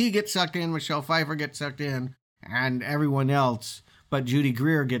only does he get sucked in, Michelle Pfeiffer gets sucked in, and everyone else, but Judy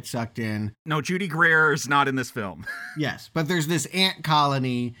Greer gets sucked in. No, Judy Greer is not in this film. Yes, but there's this ant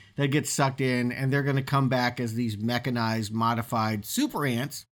colony that gets sucked in, and they're going to come back as these mechanized, modified super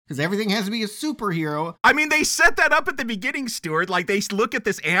ants, because everything has to be a superhero. I mean, they set that up at the beginning, Stuart. Like, they look at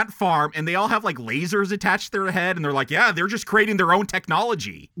this ant farm, and they all have, like, lasers attached to their head, and they're like, yeah, they're just creating their own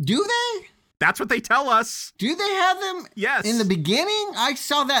technology. Do they? That's what they tell us. Do they have them? Yes. In the beginning? I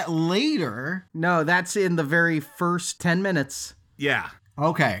saw that later. No, that's in the very first 10 minutes. Yeah.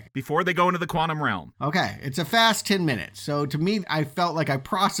 Okay. Before they go into the quantum realm. Okay. It's a fast 10 minutes. So to me, I felt like I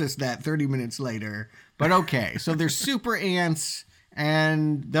processed that 30 minutes later. But okay. So there's super ants,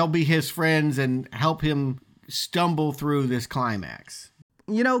 and they'll be his friends and help him stumble through this climax.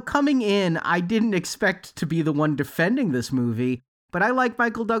 You know, coming in, I didn't expect to be the one defending this movie, but I like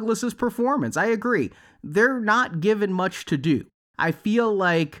Michael Douglas's performance. I agree. They're not given much to do. I feel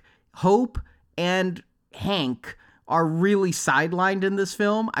like Hope and Hank are really sidelined in this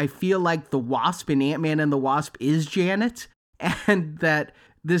film. I feel like the Wasp in Ant-Man and the Wasp is Janet, and that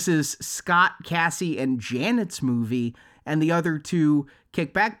this is Scott, Cassie, and Janet's movie, and the other two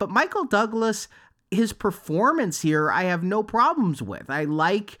kick back. But Michael Douglas, his performance here, I have no problems with. I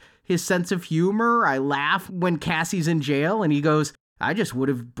like his sense of humor. I laugh when Cassie's in jail and he goes, I just would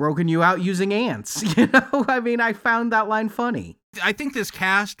have broken you out using ants. You know, I mean, I found that line funny. I think this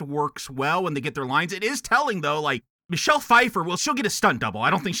cast works well when they get their lines. It is telling, though, like, Michelle Pfeiffer, well, she'll get a stunt double. I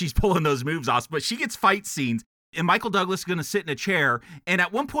don't think she's pulling those moves off, but she gets fight scenes. And Michael Douglas is going to sit in a chair. And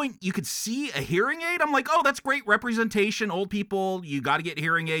at one point, you could see a hearing aid. I'm like, oh, that's great representation. Old people, you got to get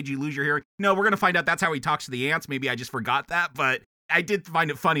hearing aids. You lose your hearing. No, we're going to find out that's how he talks to the ants. Maybe I just forgot that. But I did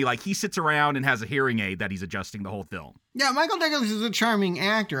find it funny. Like, he sits around and has a hearing aid that he's adjusting the whole film. Yeah, Michael Douglas is a charming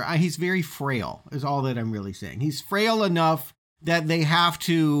actor. He's very frail, is all that I'm really saying. He's frail enough that they have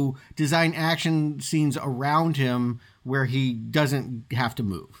to design action scenes around him where he doesn't have to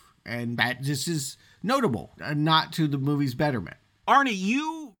move. And that just is notable, not to the movie's betterment. Arnie,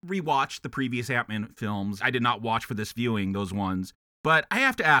 you rewatched the previous Ant-Man films. I did not watch for this viewing, those ones. But I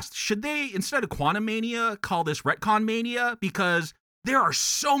have to ask, should they, instead of Quantum Mania, call this Retcon Mania? Because there are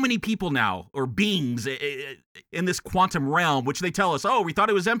so many people now, or beings, in this quantum realm, which they tell us, oh, we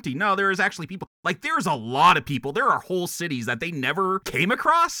thought it was empty. No, there is actually people. Like, there's a lot of people. There are whole cities that they never came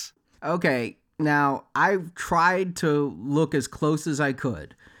across. Okay, now, I've tried to look as close as I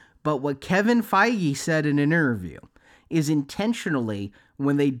could, but what Kevin Feige said in an interview is intentionally,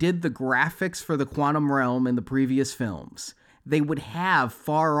 when they did the graphics for the quantum realm in the previous films, they would have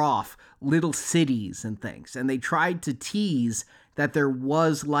far off little cities and things, and they tried to tease that there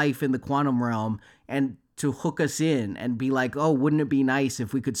was life in the quantum realm and to hook us in and be like, oh, wouldn't it be nice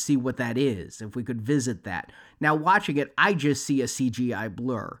if we could see what that is, if we could visit that. Now, watching it, I just see a CGI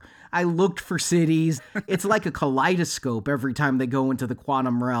blur. I looked for cities. It's like a kaleidoscope every time they go into the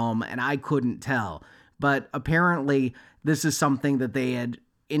quantum realm, and I couldn't tell. But apparently, this is something that they had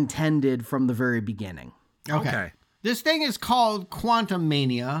intended from the very beginning. Okay. This thing is called Quantum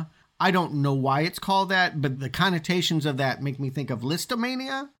Mania. I don't know why it's called that, but the connotations of that make me think of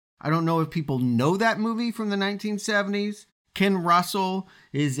Listomania. I don't know if people know that movie from the 1970s. Ken Russell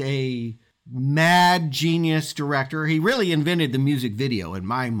is a mad genius director. He really invented the music video in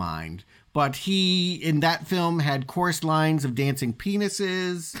my mind. But he, in that film, had chorus lines of dancing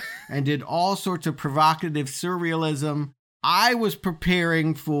penises and did all sorts of provocative surrealism. I was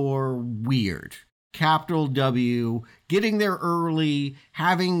preparing for weird. Capital W, getting there early,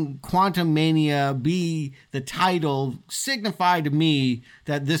 having Quantum Mania be the title signified to me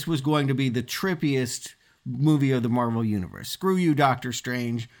that this was going to be the trippiest movie of the Marvel Universe. Screw you, Doctor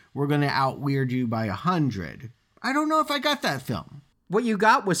Strange. We're going to out-weird you by 100. I don't know if I got that film. What you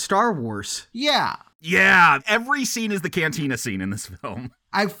got was Star Wars. Yeah. Yeah, every scene is the cantina scene in this film.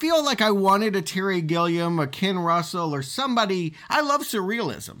 I feel like I wanted a Terry Gilliam, a Ken Russell, or somebody. I love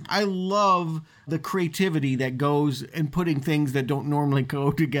surrealism. I love the creativity that goes in putting things that don't normally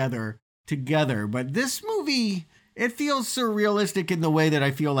go together. But this movie, it feels surrealistic in the way that I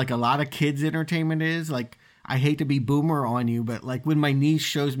feel like a lot of kids' entertainment is. Like, I hate to be boomer on you, but like when my niece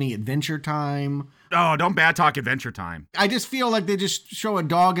shows me Adventure Time. Oh, don't bad talk Adventure Time. I just feel like they just show a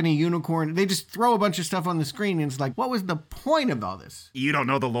dog and a unicorn. They just throw a bunch of stuff on the screen and it's like, what was the point of all this? You don't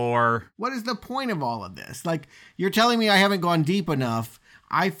know the lore. What is the point of all of this? Like, you're telling me I haven't gone deep enough.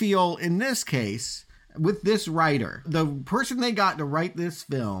 I feel in this case, with this writer, the person they got to write this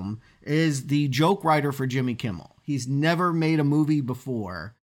film is the joke writer for Jimmy Kimmel. He's never made a movie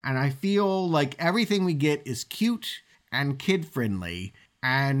before. And I feel like everything we get is cute and kid-friendly.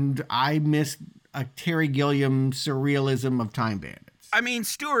 And I miss a Terry Gilliam surrealism of Time Bandits. I mean,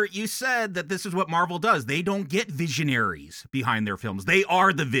 Stuart, you said that this is what Marvel does. They don't get visionaries behind their films. They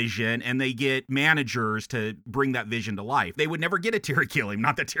are the vision, and they get managers to bring that vision to life. They would never get a Terry Gilliam.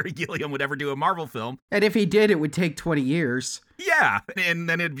 Not that Terry Gilliam would ever do a Marvel film. And if he did, it would take 20 years. Yeah, and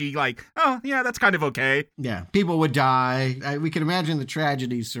then it'd be like, oh, yeah, that's kind of okay. Yeah, people would die. We can imagine the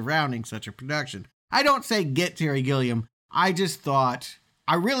tragedies surrounding such a production. I don't say get Terry Gilliam. I just thought...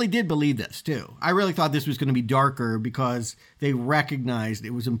 I really did believe this, too. I really thought this was going to be darker because they recognized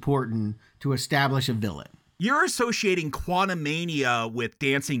it was important to establish a villain. You're associating Quantumania with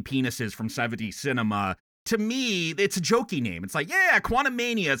dancing penises from 70s cinema. To me, it's a jokey name. It's like, yeah,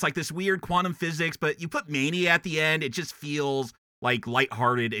 Quantumania. It's like this weird quantum physics, but you put mania at the end, it just feels like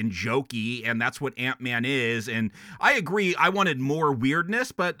lighthearted and jokey, and that's what Ant-Man is. And I agree, I wanted more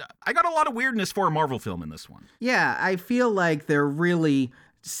weirdness, but I got a lot of weirdness for a Marvel film in this one. Yeah, I feel like they're really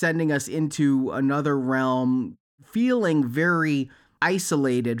sending us into another realm, feeling very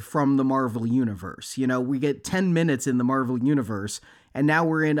isolated from the Marvel universe. You know, we get 10 minutes in the Marvel universe, and now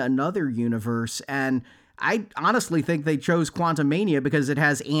we're in another universe, and I honestly think they chose Quantumania because it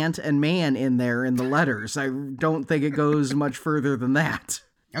has Ant and Man in there in the letters. I don't think it goes much further than that.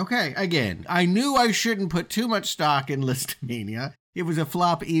 Okay, again, I knew I shouldn't put too much stock in Listomania. It was a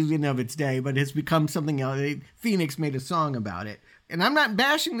flop even of its day, but it's become something else. Phoenix made a song about it. And I'm not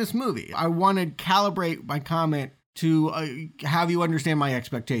bashing this movie. I want to calibrate my comment to have you understand my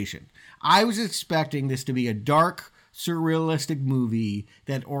expectation. I was expecting this to be a dark, surrealistic movie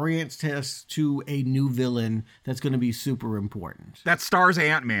that orients us to a new villain that's going to be super important. That stars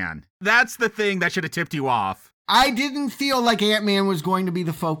Ant-Man. That's the thing that should have tipped you off. I didn't feel like Ant-Man was going to be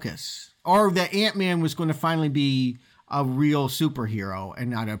the focus, or that Ant-Man was going to finally be a real superhero and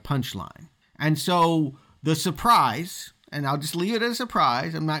not a punchline. And so the surprise, and I'll just leave it as a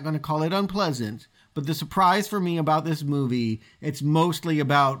surprise, I'm not going to call it unpleasant, but the surprise for me about this movie, it's mostly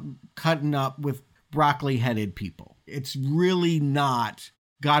about cutting up with broccoli-headed people. It's really not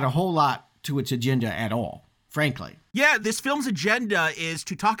got a whole lot to its agenda at all, frankly. Yeah, this film's agenda is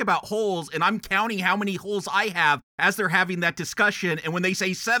to talk about holes, and I'm counting how many holes I have as they're having that discussion, and when they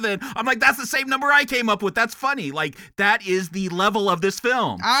say 7, I'm like, that's the same number I came up with. That's funny. Like, that is the level of this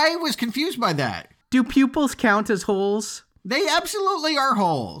film. I was confused by that. Do pupils count as holes? They absolutely are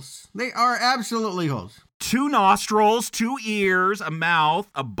holes. They are absolutely holes. 2 nostrils, 2 ears, a mouth,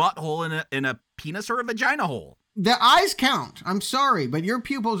 a butthole, and a penis or a vagina hole. The eyes count. I'm sorry, but your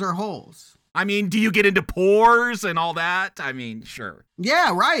pupils are holes. I mean, do you get into pores and all that? I mean, sure.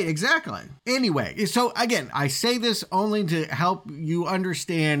 Yeah, right, exactly. Anyway, so again, I say this only to help you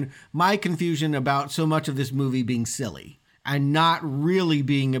understand my confusion about so much of this movie being silly and not really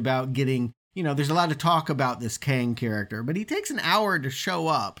being about getting, you know, there's a lot of talk about this Kang character, but he takes an hour to show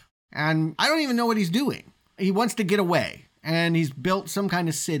up and I don't even know what he's doing. He wants to get away and he's built some kind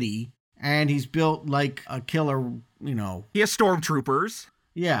of city and he's built like a killer, you know. He has stormtroopers.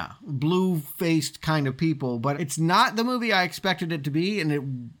 Yeah, blue-faced kind of people, but it's not the movie I expected it to be, and it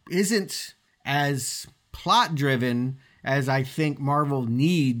isn't as plot-driven as I think Marvel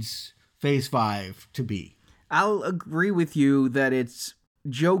needs Phase 5 to be. I'll agree with you that it's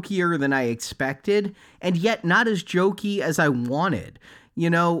jokier than I expected, and yet not as jokey as I wanted. You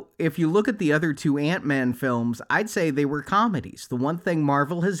know, if you look at the other 2 Ant-Man films, I'd say they were comedies. The one thing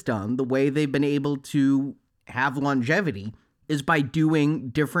Marvel has done, the way they've been able to have longevity, is by doing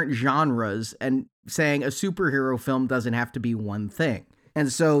different genres and saying a superhero film doesn't have to be one thing.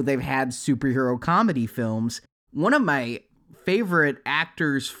 And so they've had superhero comedy films. One of my favorite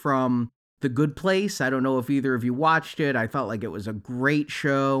actors from The Good Place, I don't know if either of you watched it. I felt like it was a great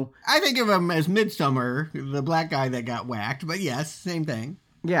show. I think of him as Midsommar, the black guy that got whacked, but yes, same thing.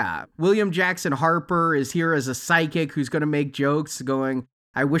 Yeah. William Jackson Harper is here as a psychic who's going to make jokes going,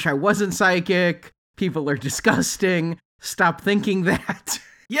 I wish I wasn't psychic. People are disgusting. Stop thinking that.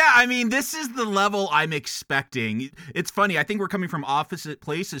 Yeah, I mean, this is the level I'm expecting. It's funny. I think we're coming from opposite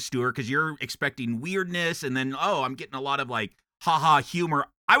places, Stuart, because you're expecting weirdness and then, oh, I'm getting a lot of like, haha humor.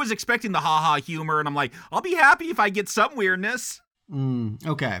 I was expecting the haha humor and I'm like, I'll be happy if I get some weirdness.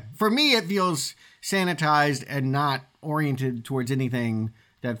 Okay. For me, it feels sanitized and not oriented towards anything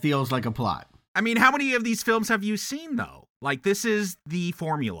that feels like a plot. I mean, how many of these films have you seen, though? Like, this is the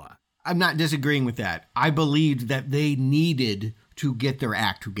formula. I'm not disagreeing with that. I believed that they needed to get their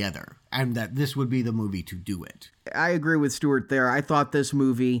act together and that this would be the movie to do it. I agree with Stuart there. I thought this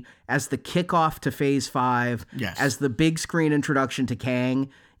movie, as the kickoff to Phase 5, yes, as the big screen introduction to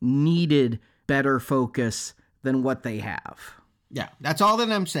Kang, needed better focus than what they have. Yeah, that's all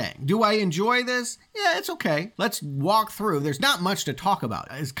that I'm saying. Do I enjoy this? Yeah, it's okay. Let's walk through. There's not much to talk about.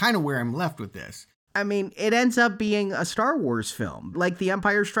 It's kind of where I'm left with this. I mean, it ends up being a Star Wars film. Like The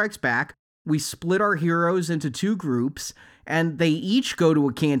Empire Strikes Back, we split our heroes into two groups, and they each go to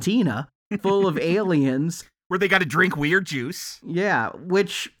a cantina full of aliens. Where they got to drink weird juice. Yeah,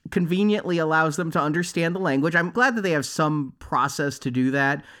 which conveniently allows them to understand the language. I'm glad that they have some process to do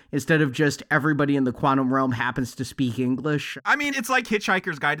that instead of just everybody in the quantum realm happens to speak English. I mean, it's like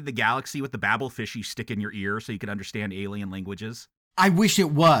Hitchhiker's Guide to the Galaxy with the babblefish you stick in your ear so you can understand alien languages. I wish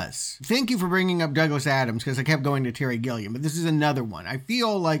it was. Thank you for bringing up Douglas Adams, because I kept going to Terry Gilliam, but this is another one. I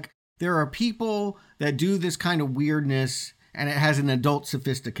feel like there are people that do this kind of weirdness and it has an adult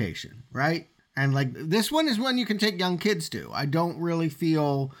sophistication, right? And like this one is one you can take young kids to. I don't really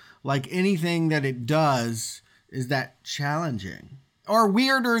feel like anything that it does is that challenging or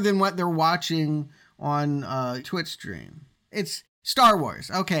weirder than what they're watching on Twitch stream. It's Star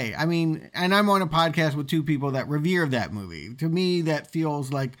Wars. Okay. I mean, and I'm on a podcast with two people that revere that movie. To me, that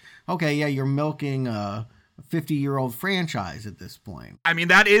feels like, okay, yeah, you're milking a 50-year-old franchise at this point. I mean,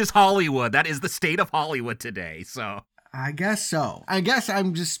 that is Hollywood. That is the state of Hollywood today. So I guess so. I guess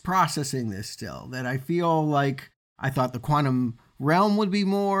I'm just processing this still, that I feel like I thought the quantum realm would be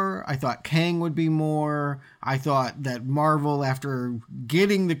more. I thought Kang would be more. I thought that Marvel, after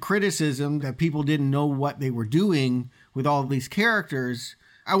getting the criticism that people didn't know what they were doing with all of these characters,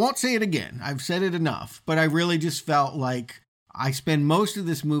 I won't say it again. I've said it enough, but I really just felt like I spend most of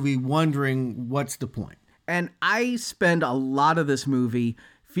this movie wondering what's the point. And I spend a lot of this movie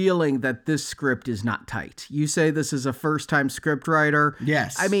feeling that this script is not tight. You say this is a first-time scriptwriter.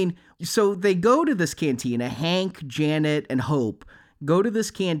 Yes. I mean, so they go to this cantina, Hank, Janet, and Hope go to this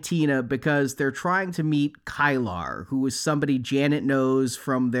cantina because they're trying to meet Kylar, who is somebody Janet knows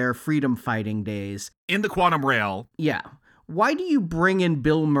from their freedom fighting days. In the quantum rail. Yeah. Why do you bring in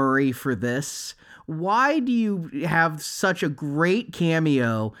Bill Murray for this? Why do you have such a great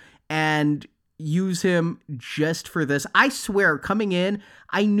cameo and use him just for this? I swear, coming in,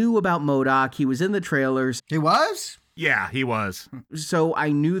 I knew about MODOK. He was in the trailers. He was? Yeah, he was. So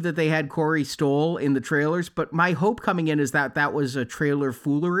I knew that they had Corey Stoll in the trailers, but my hope coming in is that that was a trailer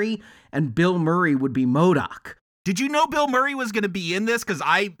foolery and Bill Murray would be MODOK. Did you know Bill Murray was going to be in this? Because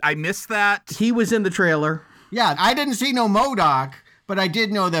I missed that. He was in the trailer. Yeah, I didn't see no MODOK, but I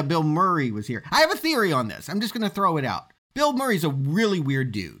did know that Bill Murray was here. I have a theory on this. I'm just going to throw it out. Bill Murray's a really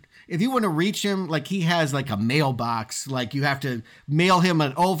weird dude. If you want to reach him, like he has like a mailbox, like you have to mail him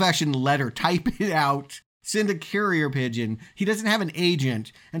an old-fashioned letter, type it out, send a courier pigeon. He doesn't have an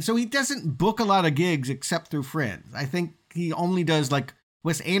agent, and so he doesn't book a lot of gigs except through friends. I think he only does like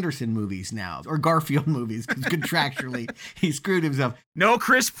Wes Anderson movies now, or Garfield movies, because contractually he screwed himself. No,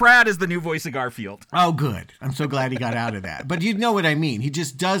 Chris Pratt is the new voice of Garfield. Oh, good. I'm so glad he got out of that. But you know what I mean. He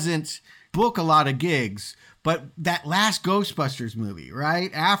just doesn't book a lot of gigs. But that last Ghostbusters movie, right?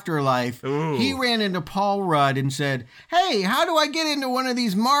 Afterlife, Ooh. He ran into Paul Rudd and said, hey, how do I get into one of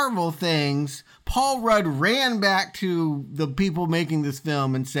these Marvel things? Paul Rudd ran back to the people making this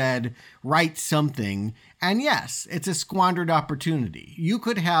film and said, write something. And yes, it's a squandered opportunity. You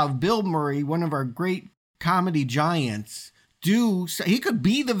could have Bill Murray, one of our great comedy giants, he could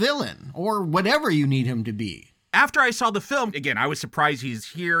be the villain or whatever you need him to be. After I saw the film, again, I was surprised he's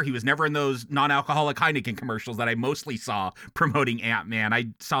here. He was never in those non-alcoholic Heineken commercials that I mostly saw promoting Ant-Man. I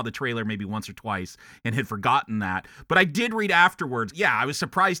saw the trailer maybe once or twice and had forgotten that. But I did read afterwards. Yeah, I was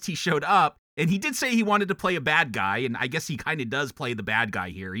surprised he showed up. And he did say he wanted to play a bad guy, and I guess he kind of does play the bad guy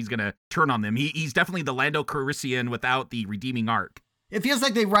here. He's going to turn on them. He's definitely the Lando Calrissian without the redeeming arc. It feels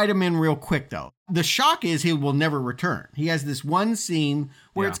like they write him in real quick, though. The shock is he will never return. He has this one scene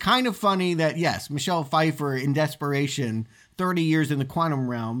where It's kind of funny that, yes, Michelle Pfeiffer, in desperation, 30 years in the quantum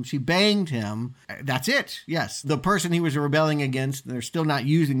realm, she banged him. That's it. Yes, the person he was rebelling against, they're still not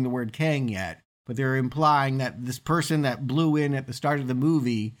using the word Kang yet, but they're implying that this person that blew in at the start of the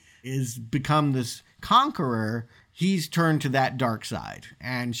movie is become this conqueror. He's turned to that dark side,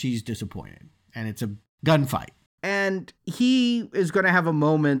 and she's disappointed. And it's a gunfight. And he is going to have a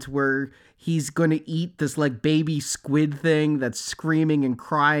moment where he's going to eat this like baby squid thing that's screaming and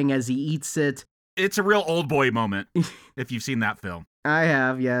crying as he eats it. It's a real old boy moment, if you've seen that film. I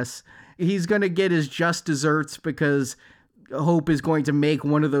have, yes. He's going to get his just desserts because Hope is going to make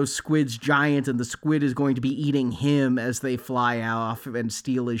one of those squids giant and the squid is going to be eating him as they fly off and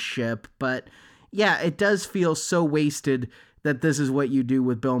steal his ship. But yeah, it does feel so wasted that this is what you do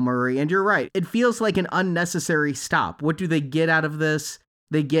with Bill Murray. And you're right. It feels like an unnecessary stop. What do they get out of this?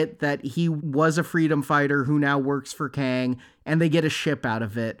 They get that he was a freedom fighter who now works for Kang, and they get a ship out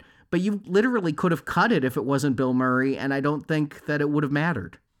of it. but you literally could have cut it if it wasn't Bill Murray, and I don't think that it would have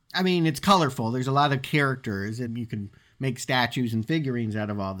mattered. I mean, it's colorful. There's a lot of characters, and you can make statues and figurines out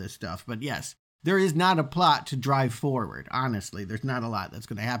of all this stuff. But yes, there is not a plot to drive forward. Honestly, there's not a lot that's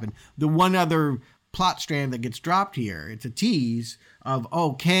going to happen. The one other plot strand that gets dropped here, it's a tease of,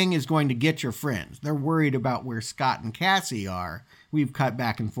 oh, Kang is going to get your friends. They're worried about where Scott and Cassie are. We've cut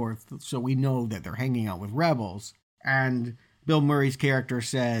back and forth, so we know that they're hanging out with rebels. And Bill Murray's character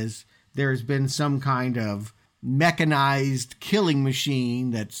says there's been some kind of mechanized killing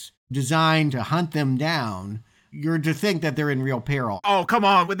machine that's designed to hunt them down. You're to think that they're in real peril. Oh, come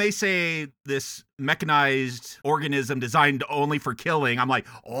on. When they say this mechanized organism designed only for killing, I'm like,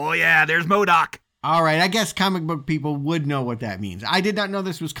 oh yeah, there's MODOK. All right, I guess comic book people would know what that means. I did not know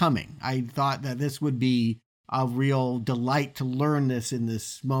this was coming. I thought that this would be a real delight to learn this in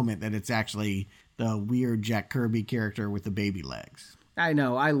this moment, that it's actually the weird Jack Kirby character with the baby legs. I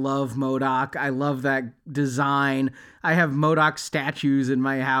know. I love MODOK. I love that design. I have MODOK statues in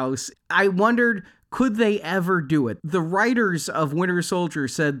my house. I wondered, could they ever do it? The writers of Winter Soldier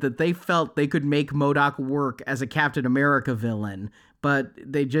said that they felt they could make MODOK work as a Captain America villain, but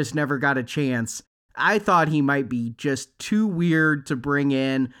they just never got a chance. I thought he might be just too weird to bring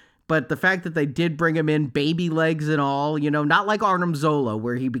in, but the fact that they did bring him in, baby legs and all, not like Arnim Zola,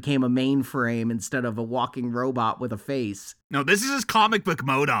 where he became a mainframe instead of a walking robot with a face. No, this is his comic book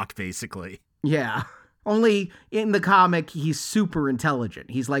MODOK, basically. Yeah. Only in the comic, he's super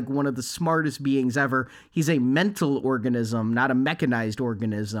intelligent. He's like one of the smartest beings ever. He's a mental organism, not a mechanized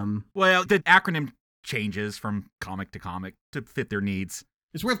organism. Well, the acronym changes from comic to comic to fit their needs.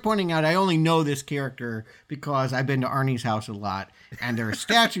 It's worth pointing out I only know this character because I've been to Arnie's house a lot, and there are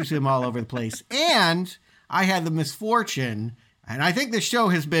statues of him all over the place. And I had the misfortune, and I think this show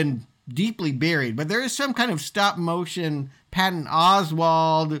has been deeply buried, but there is some kind of stop motion Patton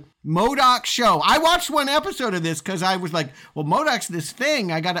Oswalt MODOK show. I watched one episode of this because I was like, well, MODOK's this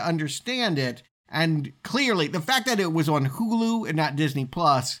thing. I got to understand it. And clearly, the fact that it was on Hulu and not Disney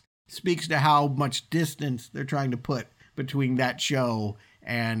Plus speaks to how much distance they're trying to put between that show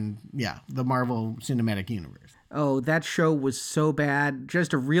and, the Marvel Cinematic Universe. Oh, that show was so bad.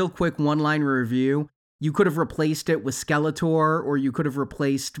 Just a real quick one-line review. You could have replaced it with Skeletor, or you could have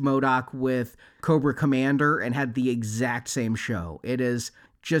replaced MODOK with Cobra Commander and had the exact same show. It is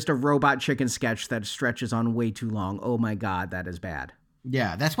just a robot chicken sketch that stretches on way too long. Oh my God, that is bad.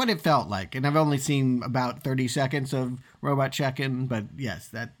 Yeah, that's what it felt like. And I've only seen about 30 seconds of Robot Chicken, but yes,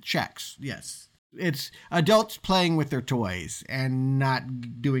 that checks. Yes. It's adults playing with their toys and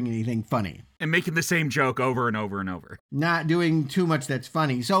not doing anything funny. And making the same joke over and over and over. Not doing too much that's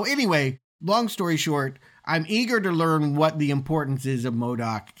funny. So anyway, long story short, I'm eager to learn what the importance is of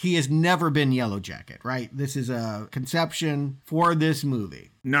MODOK. He has never been Yellow Jacket, right? This is a conception for this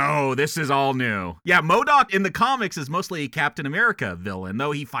movie. No, this is all new. Yeah, MODOK in the comics is mostly a Captain America villain,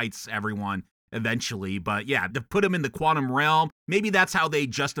 though he fights everyone eventually. But yeah, to put him in the quantum realm, maybe that's how they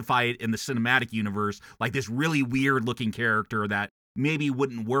justify it in the cinematic universe, like this really weird looking character that maybe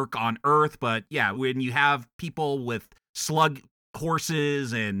wouldn't work on Earth. But yeah, when you have people with slug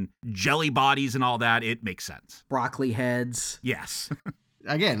horses and jelly bodies and all that, it makes sense. Broccoli heads. Yes.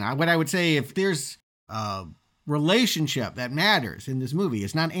 Again, what I would say, if there's a relationship that matters in this movie,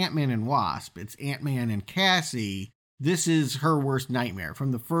 it's not Ant-Man and Wasp, it's Ant-Man and Cassie. This is her worst nightmare.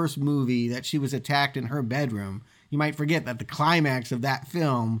 From the first movie that she was attacked in her bedroom, you might forget that the climax of that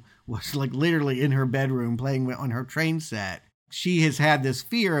film was like literally in her bedroom playing on her train set. She has had this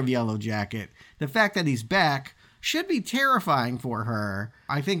fear of Yellow Jacket. The fact that he's back should be terrifying for her.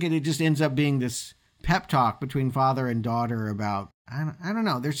 I think it just ends up being this pep talk between father and daughter about, I don't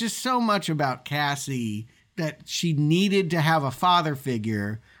know. There's just so much about Cassie that she needed to have a father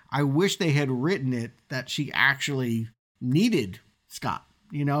figure. I wish they had written it that she actually needed Scott.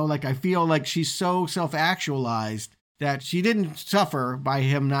 I feel like she's so self-actualized that she didn't suffer by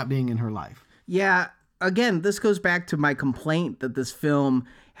him not being in her life. Yeah. Again, this goes back to my complaint that this film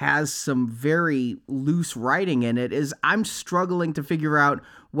has some very loose writing in it, is I'm struggling to figure out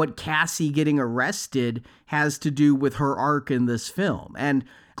what Cassie getting arrested has to do with her arc in this film. And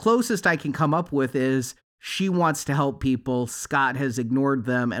closest I can come up with is she wants to help people. Scott has ignored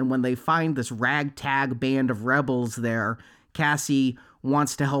them. And when they find this ragtag band of rebels there, Cassie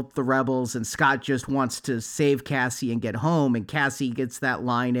wants to help the rebels and Scott just wants to save Cassie and get home. And Cassie gets that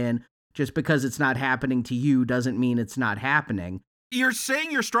line in, just because it's not happening to you doesn't mean it's not happening. You're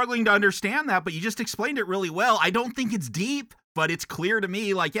saying you're struggling to understand that, but you just explained it really well. I don't think it's deep, but it's clear to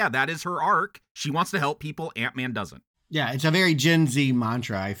me, that is her arc. She wants to help people. Ant-Man doesn't. Yeah, it's a very Gen Z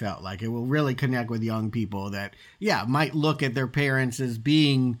mantra, I felt like. It will really connect with young people that, might look at their parents as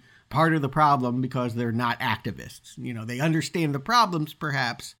being part of the problem because they're not activists. You know, they understand the problems,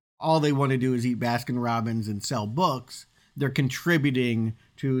 perhaps. All they want to do is eat Baskin-Robbins and sell books. They're contributing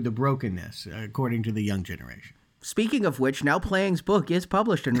to the brokenness, according to the young generation. Speaking of which, Now Playing's book is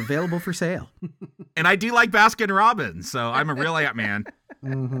published and available for sale. And I do like Baskin-Robbins, so I'm a real Ant-Man.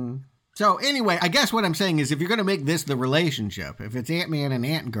 Mm-hmm. So anyway, I guess what I'm saying is if you're going to make this the relationship, if it's Ant-Man and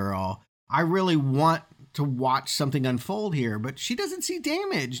Ant-Girl, I really want to watch something unfold here, but she doesn't seem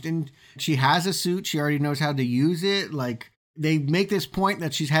damaged. And she has a suit. She already knows how to use it. Like, they make this point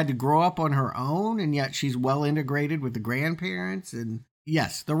that she's had to grow up on her own, and yet she's well integrated with the grandparents. And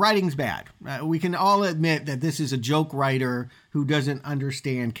yes, the writing's bad. We can all admit that this is a joke writer who doesn't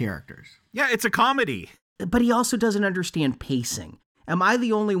understand characters. Yeah, it's a comedy. But he also doesn't understand pacing. Am I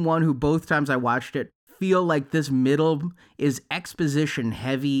the only one who both times I watched it feel like this middle is exposition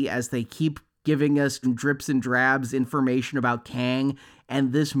heavy as they keep giving us drips and drabs information about Kang,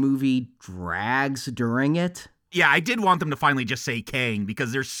 and this movie drags during it? Yeah, I did want them to finally just say Kang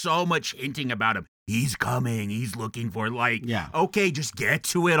because there's so much hinting about him. He's coming. He's looking for, okay, just get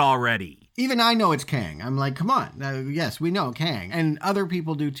to it already. Even I know it's Kang. I'm like, come on. Yes, we know Kang. And other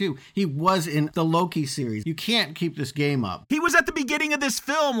people do too. He was in the Loki series. You can't keep this game up. He was at the beginning of this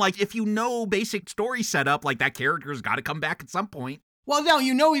film. Like, if you know basic story setup, like that character's got to come back at some point. Well, no,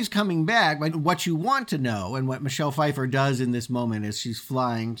 you know he's coming back, but what you want to know, and what Michelle Pfeiffer does in this moment is she's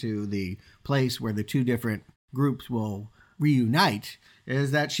flying to the place where the two different groups will reunite,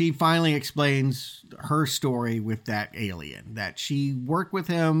 is that she finally explains her story with that alien, that she worked with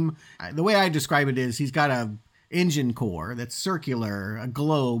him. The way I describe it is he's got a engine core that's circular, a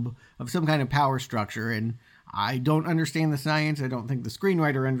globe of some kind of power structure, and I don't understand the science. I don't think the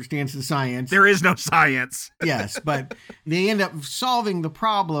screenwriter understands the science. There is no science. Yes, but they end up solving the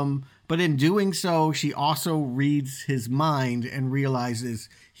problem, but in doing so, she also reads his mind and realizes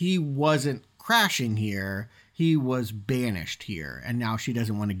he wasn't crashing here. He was banished here, and now she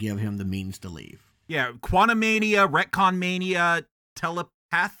doesn't want to give him the means to leave. Yeah, quantum mania, retcon mania,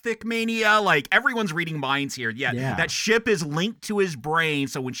 telepathic mania, like everyone's reading minds here. Yeah, that ship is linked to his brain,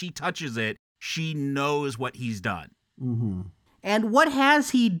 so when she touches it, she knows what he's done. Mm-hmm. And what has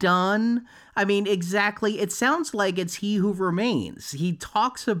he done? I mean, exactly, it sounds like it's He Who Remains. He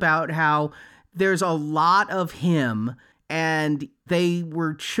talks about how there's a lot of him, and they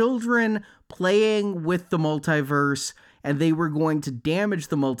were children playing with the multiverse, and they were going to damage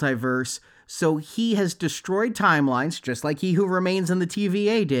the multiverse. So he has destroyed timelines, just like He Who Remains in the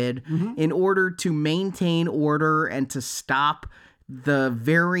TVA did, in order to maintain order and to stop the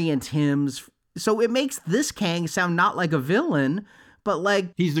variant hymns. So it makes this Kang sound not like a villain, but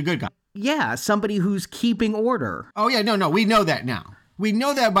like... he's the good guy. Yeah, somebody who's keeping order. Oh, yeah, no, we know that now. We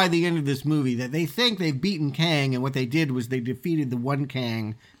know that by the end of this movie, that they think they've beaten Kang, and what they did was they defeated the one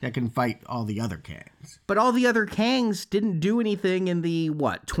Kang that can fight all the other Kangs. But all the other Kangs didn't do anything in the,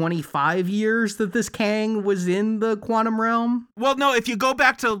 25 years that this Kang was in the quantum realm? Well, no, if you go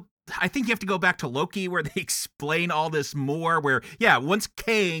back to... I think you have to go back to Loki where they explain all this more, where, once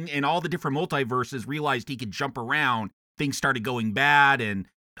Kang and all the different multiverses realized he could jump around, things started going bad, and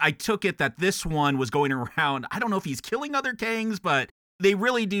I took it that this one was going around, I don't know if he's killing other Kangs, but they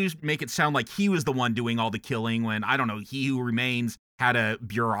really do make it sound like he was the one doing all the killing when, I don't know, He Who Remains had a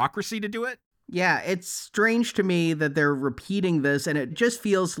bureaucracy to do it. Yeah, it's strange to me that they're repeating this, and it just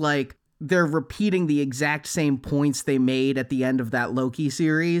feels like they're repeating the exact same points they made at the end of that Loki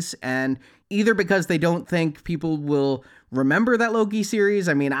series, and either because they don't think people will remember that Loki series.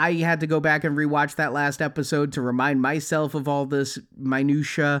 I mean, I had to go back and rewatch that last episode to remind myself of all this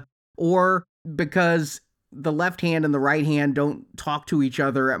minutia, or because the left hand and the right hand don't talk to each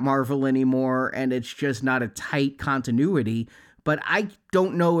other at Marvel anymore, and it's just not a tight continuity. But I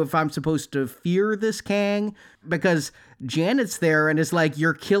don't know if I'm supposed to fear this Kang, because Janet's there and is like,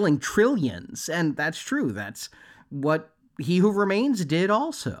 you're killing trillions. And that's true. That's what He Who Remains did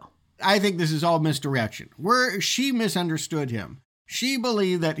also. I think this is all misdirection. She misunderstood him. She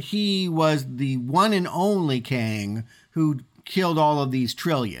believed that he was the one and only Kang who killed all of these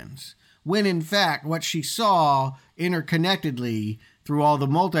trillions, when in fact what she saw interconnectedly through all the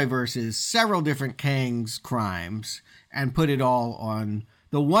multiverses, several different Kang's crimes, and put it all on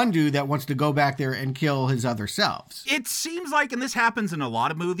the one dude that wants to go back there and kill his other selves. It seems like, and this happens in a lot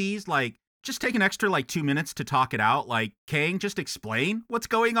of movies, like, just take an extra 2 minutes to talk it out. Like, Kang, just explain what's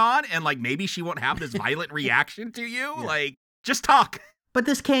going on, and maybe she won't have this violent reaction to you. Yeah. Just talk. But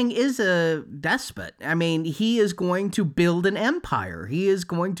this Kang is a despot. I mean, he is going to build an empire. He is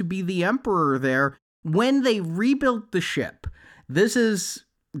going to be the emperor there. When they rebuilt the ship, this is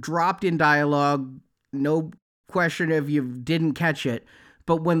dropped in dialogue, no question if you didn't catch it.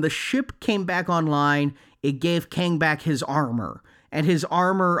 But when the ship came back online, it gave Kang back his armor. And his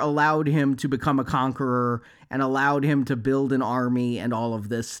armor allowed him to become a conqueror and allowed him to build an army and all of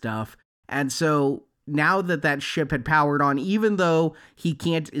this stuff. And so now that that ship had powered on, even though he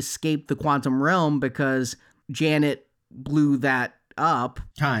can't escape the quantum realm because Janet blew that up.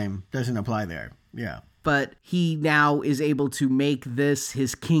 Time doesn't apply there. Yeah. But he now is able to make this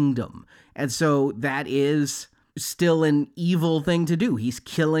his kingdom. And so that is still an evil thing to do. He's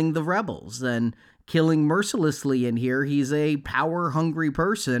killing the rebels and killing mercilessly in here. He's a power-hungry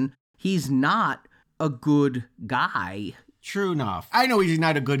person. He's not a good guy. True enough. I know he's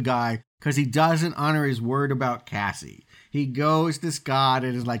not a good guy because he doesn't honor his word about Cassie. He goes to Scott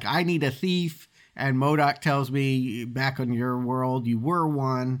and is like, I need a thief. And MODOK tells me, back on your world, you were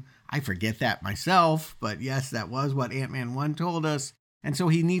one. I forget that myself, but yes, that was what Ant-Man 1 told us. And so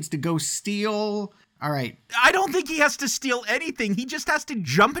he needs to go steal. All right. I don't think he has to steal anything. He just has to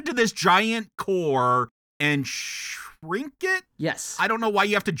jump into this giant core and shrink it. Yes. I don't know why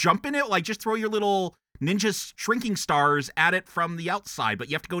you have to jump in it. Like, just throw your little ninja shrinking stars at it from the outside, but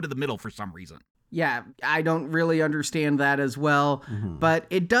you have to go to the middle for some reason. Yeah, I don't really understand that as well, but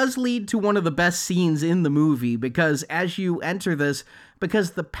it does lead to one of the best scenes in the movie because as you enter this,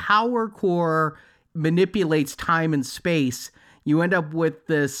 because the power core manipulates time and space, you end up with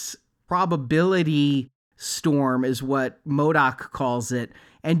this probability storm is what MODOK calls it,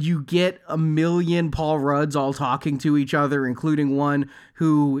 and you get a million Paul Rudds all talking to each other, including one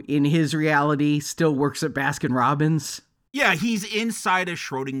who, in his reality, still works at Baskin-Robbins. Yeah, he's inside a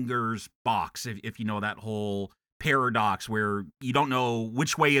Schrodinger's box, if you know that whole paradox where you don't know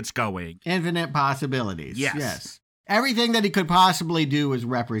which way it's going. Infinite possibilities. Yes. Everything that he could possibly do is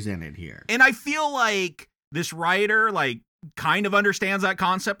represented here. And I feel like this writer, kind of understands that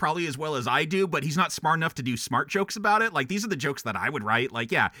concept probably as well as I do, but he's not smart enough to do smart jokes about it. Like, these are the jokes that I would write.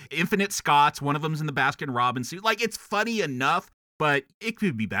 Like, yeah, Infinite Scotts, one of them's in the Baskin-Robbins suit. Like, it's funny enough, but it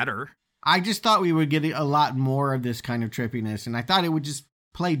could be better. I just thought we would get a lot more of this kind of trippiness, and I thought it would just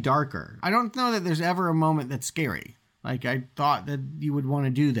play darker. I don't know that there's ever a moment that's scary. Like, I thought that you would want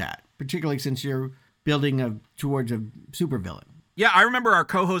to do that, particularly since you're building towards a supervillain. Yeah, I remember our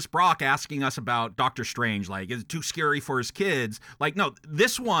co-host Brock asking us about Doctor Strange. Like, is it too scary for his kids? Like, no,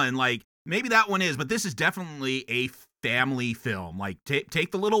 this one, maybe that one is, but this is definitely a family film. Like,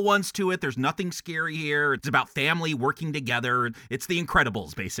 take the little ones to it. There's nothing scary here. It's about family working together. It's The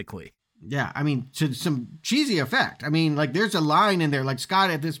Incredibles, basically. Yeah, I mean, to some cheesy effect. I mean, there's a line in there, like, Scott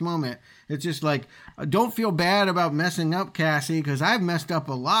at this moment, it's just like, don't feel bad about messing up, Cassie, because I've messed up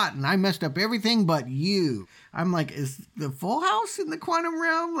a lot, and I messed up everything but you. I'm like, is the Full House in the quantum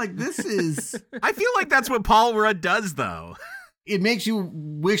realm? Like, this is... I feel like that's what Paul Rudd does, though. It makes you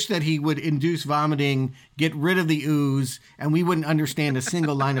wish that he would induce vomiting, get rid of the ooze, and we wouldn't understand a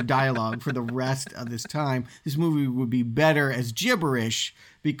single line of dialogue for the rest of this time. This movie would be better as gibberish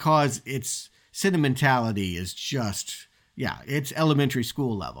because its sentimentality is just, it's elementary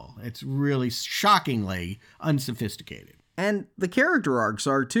school level. It's really shockingly unsophisticated. And the character arcs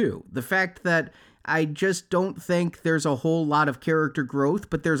are too. The fact that I just don't think there's a whole lot of character growth,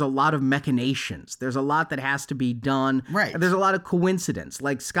 but there's a lot of machinations. There's a lot that has to be done. Right. And there's a lot of coincidence.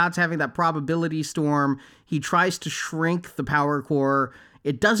 Like Scott's having that probability storm. He tries to shrink the power core.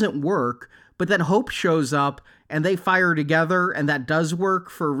 It doesn't work. But then Hope shows up and they fire together, and that does work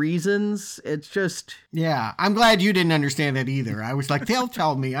for reasons. It's just... Yeah, I'm glad you didn't understand that either. I was like, they'll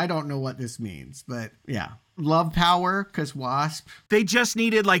tell me. I don't know what this means. But yeah. Love power, because Wasp. They just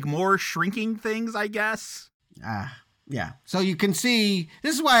needed more shrinking things, I guess. Yeah. So you can see,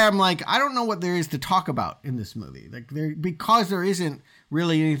 this is why I'm like, I don't know what there is to talk about in this movie. Because there isn't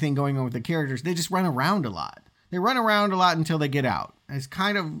really anything going on with the characters, they just run around a lot. They run around a lot until they get out. It's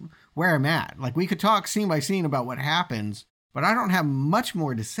kind of where I'm at. We could talk scene by scene about what happens, but I don't have much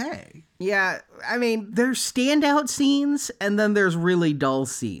more to say. Yeah, I mean, there's standout scenes and then there's really dull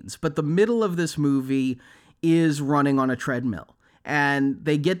scenes. But the middle of this movie is running on a treadmill. And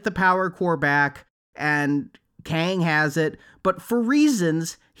they get the power core back and Kang has it. But for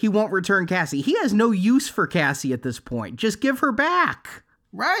reasons, he won't return Cassie. He has no use for Cassie at this point. Just give her back.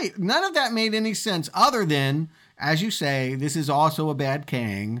 Right. None of that made any sense other than, as you say, this is also a bad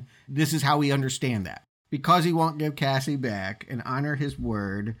Kang. This is how we understand that. Because he won't give Cassie back and honor his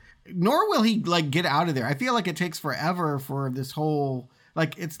word, nor will he get out of there. I feel like it takes forever for this whole,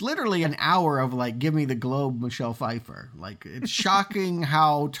 it's literally an hour of give me the globe, Michelle Pfeiffer. It's shocking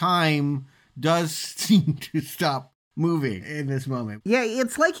how time does seem to stop moving in this moment. Yeah,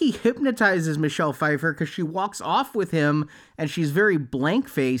 it's like he hypnotizes Michelle Pfeiffer because she walks off with him and she's very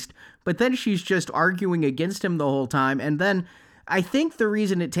blank-faced, but then she's just arguing against him the whole time. And then I think the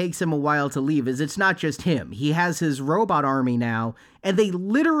reason it takes him a while to leave is it's not just him. He has his robot army now, and they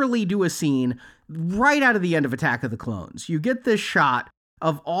literally do a scene right out of the end of Attack of the Clones. You get this shot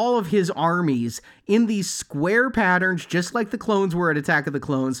of all of his armies in these square patterns, just like the clones were at Attack of the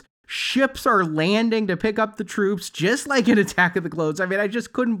Clones. Ships are landing to pick up the troops, just like in Attack of the Clones. I mean, I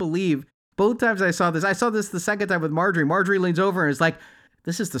just couldn't believe both times I saw this. I saw this the second time with Marjorie. Marjorie leans over and is like,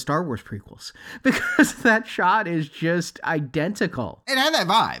 this is the Star Wars prequels, because that shot is just identical. It had that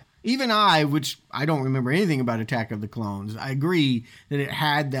vibe. Even I, which I don't remember anything about Attack of the Clones, I agree that it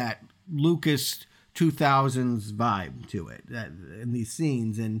had that Lucas 2000s vibe to it in these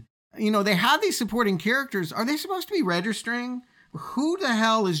scenes. And, you know, they have these supporting characters. Are they supposed to be registering? Who the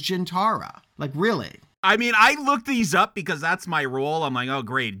hell is Jintara? Like, really? I mean, I looked these up because that's my role. I'm like, oh,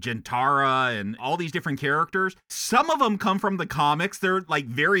 great, Jintara and all these different characters. Some of them come from the comics. They're like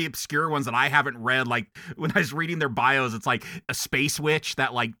very obscure ones that I haven't read. Like when I was reading their bios, it's like a space witch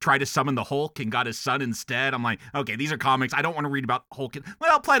that like tried to summon the Hulk and got his son instead. I'm like, okay, these are comics. I don't want to read about Hulk.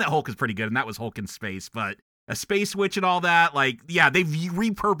 Well, Planet Hulk is pretty good, and that was Hulk in space, but a space witch and all that, like, yeah, they've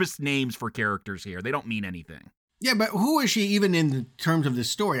repurposed names for characters here. They don't mean anything. Yeah, but who is she even in terms of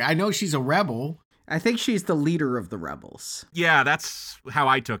this story? I know she's a rebel. I think she's the leader of the rebels. Yeah, that's how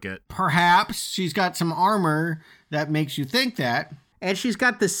I took it. Perhaps she's got some armor that makes you think that. And she's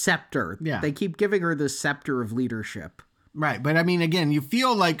got the scepter. Yeah. They keep giving her the scepter of leadership. Right, but I mean, again, you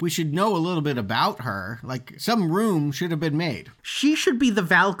feel like we should know a little bit about her. Like, some room should have been made. She should be the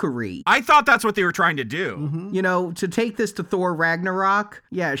Valkyrie. I thought that's what they were trying to do. Mm-hmm. You know, to take this to Thor Ragnarok,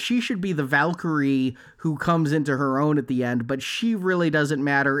 yeah, she should be the Valkyrie who comes into her own at the end, but she really doesn't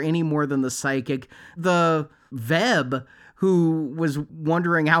matter any more than the psychic. The Veb, who was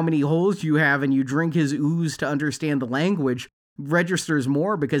wondering how many holes you have and you drink his ooze to understand the language, registers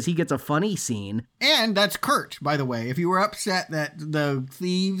more because he gets a funny scene. And that's Kurt, by the way. If you were upset that the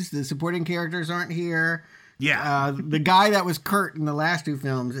thieves, the supporting characters aren't here, yeah, the guy that was Kurt in the last two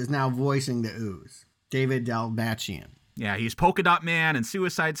films is now voicing the ooze, David Dalmachian. Yeah, he's Polka Dot Man and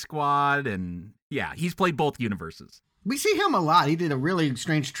Suicide Squad, and yeah, he's played both universes. We see him a lot. He did a really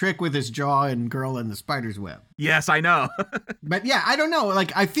strange trick with his jaw in Girl in the Spider's Web. Yes, I know. But yeah, I don't know.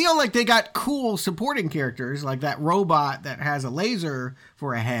 Like, I feel like they got cool supporting characters, like that robot that has a laser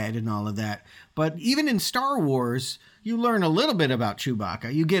for a head and all of that. But even in Star Wars, you learn a little bit about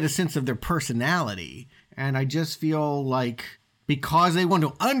Chewbacca. You get a sense of their personality. And I just feel like because they want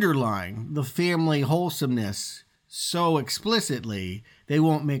to underline the family wholesomeness so explicitly, they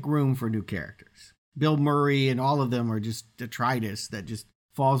won't make room for new characters. Bill Murray and all of them are just detritus that just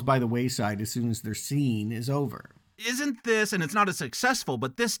falls by the wayside as soon as their scene is over. Isn't this, and it's not as successful,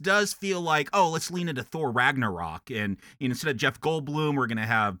 but this does feel like, oh, let's lean into Thor Ragnarok. And instead of Jeff Goldblum, we're going to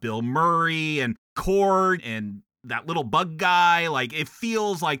have Bill Murray and Cord and that little bug guy. Like, it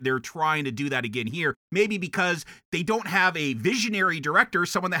feels like they're trying to do that again here. Maybe because they don't have a visionary director,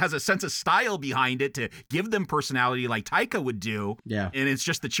 someone that has a sense of style behind it to give them personality like Taika would do. Yeah. And it's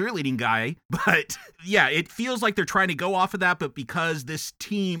just the cheerleading guy. But yeah, it feels like they're trying to go off of that. But because this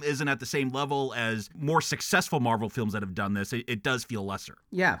team isn't at the same level as more successful Marvel films that have done this, it does feel lesser.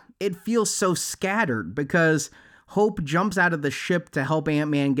 Yeah, it feels so scattered because Hope jumps out of the ship to help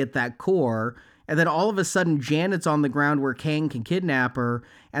Ant-Man get that core. And then all of a sudden, Janet's on the ground where Kang can kidnap her,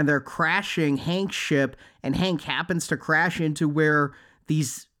 and they're crashing Hank's ship, and Hank happens to crash into where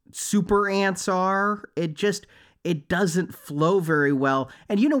these super ants are. It doesn't flow very well.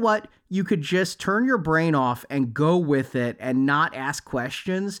 And you know what? You could just turn your brain off and go with it and not ask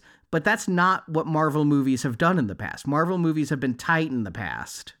questions, but that's not what Marvel movies have done in the past. Marvel movies have been tight in the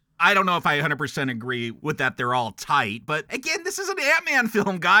past. I don't know if I 100% agree with that they're all tight, but again, this is an Ant-Man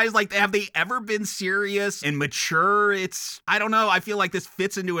film, guys. Like, have they ever been serious and mature? I don't know. I feel like this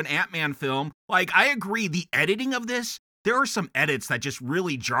fits into an Ant-Man film. Like, I agree, the editing of this, there are some edits that just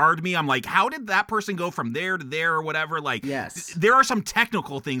really jarred me. I'm like, how did that person go from there to there or whatever? Like, yes, there are some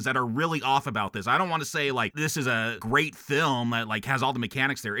technical things that are really off about this. I don't want to say like this is a great film that like has all the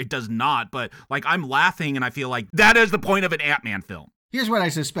mechanics there. It does not, but like I'm laughing and I feel like that is the point of an Ant-Man film. Here's what I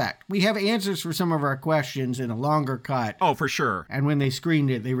suspect. We have answers for some of our questions in a longer cut. Oh, for sure. And when they screened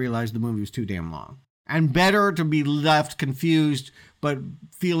it, they realized the movie was too damn long. And better to be left confused, but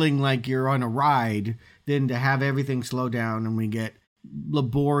feeling like you're on a ride, than to have everything slow down and we get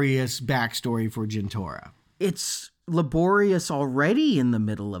laborious backstory for Jintara. It's laborious already in the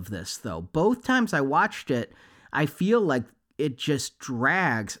middle of this, though. Both times I watched it, I feel like it just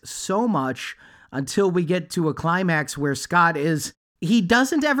drags so much until we get to a climax where Scott he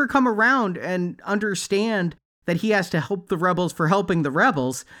doesn't ever come around and understand that he has to help the rebels for helping the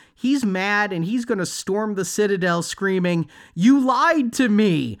rebels. He's mad and he's going to storm the Citadel screaming, "You lied to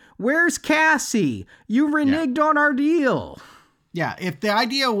me! Where's Cassie? You reneged on our deal." Yeah, if the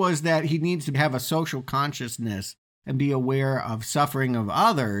idea was that he needs to have a social consciousness and be aware of suffering of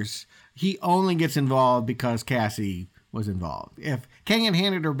others, he only gets involved because Cassie was involved. If Kang had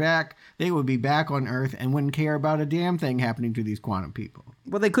handed her back, they would be back on Earth and wouldn't care about a damn thing happening to these quantum people.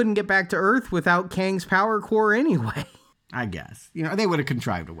 Well, they couldn't get back to Earth without Kang's power core anyway. I guess. They would have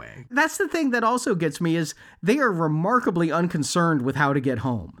contrived a way. That's the thing that also gets me is they are remarkably unconcerned with how to get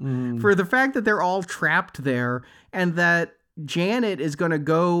home. For the fact that they're all trapped there and that Janet is going to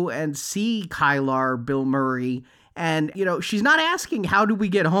go and see Kylar, Bill Murray, and, she's not asking, how do we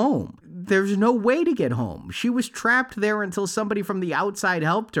get home? There's no way to get home. She was trapped there until somebody from the outside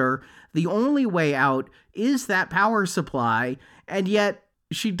helped her. The only way out is that power supply, and yet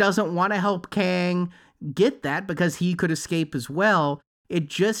she doesn't want to help Kang get that because he could escape as well. It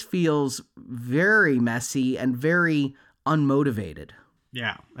just feels very messy and very unmotivated.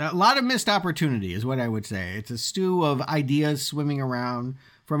 Yeah, a lot of missed opportunity is what I would say. It's a stew of ideas swimming around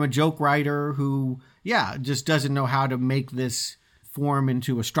from a joke writer who, just doesn't know how to make this form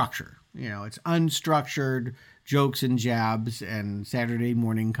into a structure. It's unstructured jokes and jabs and Saturday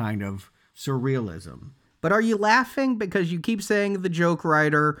morning kind of surrealism. But are you laughing? Because you keep saying the joke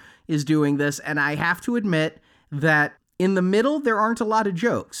writer is doing this, and I have to admit that in the middle, there aren't a lot of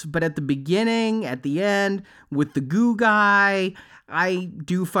jokes. But at the beginning, at the end, with the goo guy, I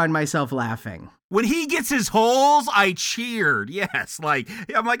do find myself laughing. When he gets his holes, I cheered. Yes,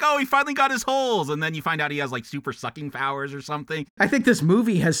 I'm like, oh, he finally got his holes. And then you find out he has super sucking powers or something. I think this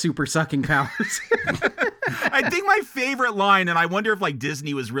movie has super sucking powers. I think my favorite line, and I wonder if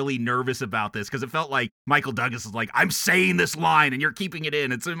Disney was really nervous about this, because it felt like Michael Douglas is like, I'm saying this line and you're keeping it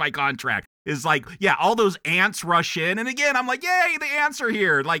in. It's in my contract. Is all those ants rush in. And again, I'm like, yay, the ants are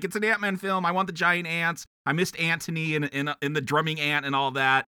here. It's an Ant-Man film. I want the giant ants. I missed Antony in the drumming ant and all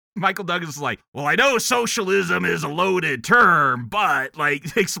that. Michael Douglas is like, well, I know socialism is a loaded term, but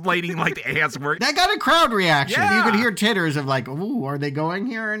explaining the ants work. That got a crowd reaction. Yeah. You could hear titters of ooh, are they going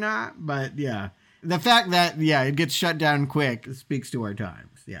here or not? But yeah, the fact that, it gets shut down quick speaks to our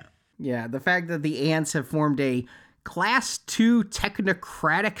times. Yeah. Yeah. The fact that the ants have formed a Class 2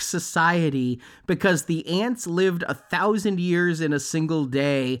 technocratic society because the ants lived 1,000 years in a single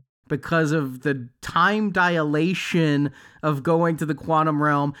day because of the time dilation of going to the quantum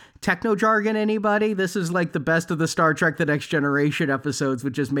realm. Techno jargon, anybody? This is the best of the Star Trek The Next Generation episodes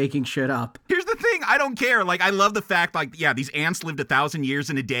with just making shit up. Here's the thing. I don't care. I love the fact, these ants lived 1,000 years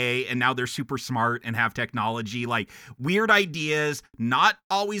in a day and now they're super smart and have technology. Weird ideas, not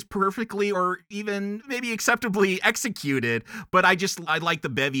always perfectly or even maybe acceptably executed, but I like the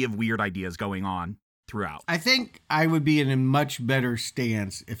bevy of weird ideas going on throughout. I think I would be in a much better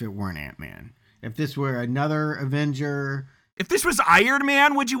stance if it weren't Ant-Man. If this were another Avenger. If this was Iron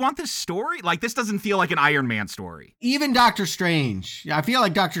Man, would you want this story? This doesn't feel like an Iron Man story. Even Doctor Strange. I feel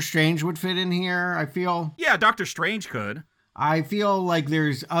like Doctor Strange would fit in here. Yeah, Doctor Strange could. I feel like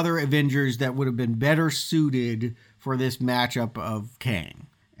there's other Avengers that would have been better suited for this matchup of Kang.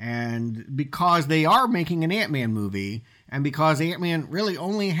 And because they are making an Ant-Man movie, and because Ant-Man really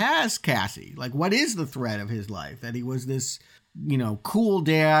only has Cassie, what is the threat of his life? That he was this, cool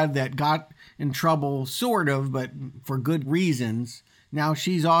dad that got in trouble, sort of, but for good reasons. Now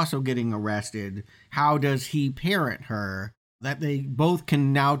she's also getting arrested. How does he parent her? That they both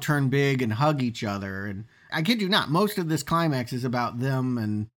can now turn big and hug each other. And I kid you not, most of this climax is about them,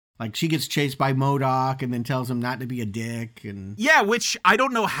 and she gets chased by MODOK and then tells him not to be a dick. And yeah, which I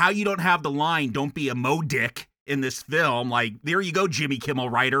don't know how you don't have the line, don't be a Mo-dick in this film. There you go, Jimmy Kimmel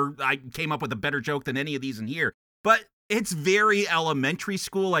writer. I came up with a better joke than any of these in here. But it's very elementary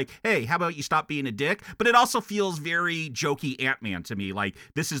school. Hey, how about you stop being a dick? But it also feels very jokey Ant-Man to me.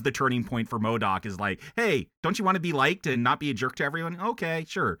 This is the turning point for MODOK is hey, don't you want to be liked and not be a jerk to everyone? Okay,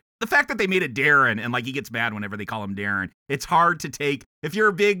 sure. The fact that they made it Darren and he gets mad whenever they call him Darren, it's hard to take. If you're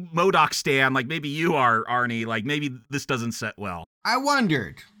a big MODOK stan, maybe you are, Arnie, maybe this doesn't set well. I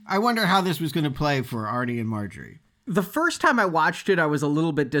wonder how this was going to play for Arnie and Marjorie. The first time I watched it, I was a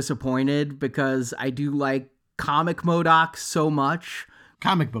little bit disappointed because I do like comic MODOK so much.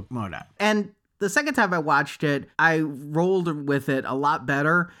 Comic book MODOK. And the second time I watched it, I rolled with it a lot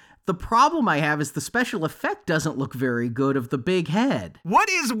better. The problem I have is the special effect doesn't look very good of the big head. What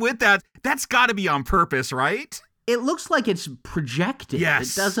is with that? That's got to be on purpose, right? It looks like it's projected.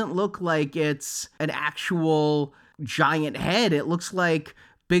 Yes. It doesn't look like it's an actual giant head. It looks like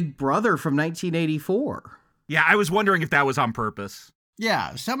Big Brother from 1984. Yeah, I was wondering if that was on purpose.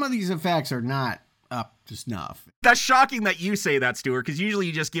 Yeah, some of these effects are not up to snuff. That's shocking that you say that, Stuart, because usually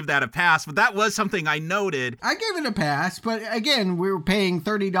you just give that a pass, but that was something I noted. I gave it a pass, but again, we were paying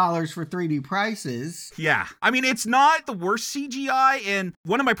 $30 for 3D prices. Yeah. I mean, it's not the worst CGI, and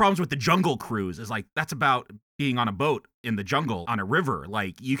one of my problems with the Jungle Cruise is like, that's about being on a boat in the jungle on a river.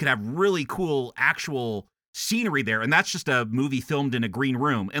 Like, you could have really cool actual scenery there, and that's just a movie filmed in a green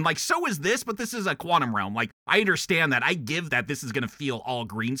room. And like, so is this, but this is a quantum realm. Like, I understand that. I give that this is going to feel all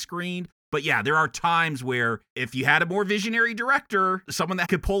green screened. But yeah, there are times where if you had a more visionary director, someone that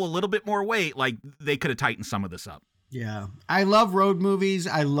could pull a little bit more weight, like they could have tightened some of this up. Yeah. I love road movies.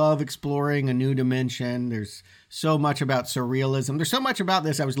 I love exploring a new dimension. There's so much about surrealism. There's so much about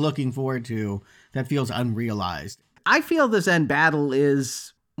this I was looking forward to that feels unrealized. I feel this end battle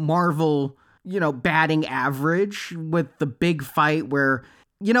is Marvel, batting average with the big fight where,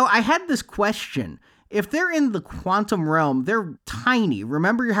 I had this question. If they're in the quantum realm, they're tiny.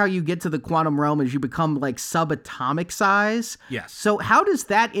 Remember how you get to the quantum realm as you become like subatomic size? Yes. So how does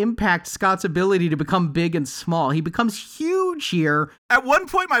that impact Scott's ability to become big and small? He becomes huge here. At one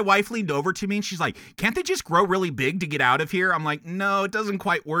point, my wife leaned over to me and she's like, can't they just grow really big to get out of here? I'm like, no, it doesn't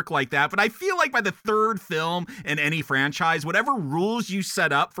quite work like that. But I feel like by the third film in any franchise, whatever rules you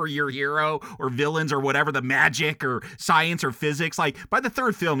set up for your hero or villains or whatever, the magic or science or physics, like by the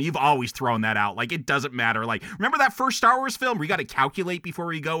third film, you've always thrown that out. Like, it doesn't matter. Like, remember that first Star Wars film where you got to calculate before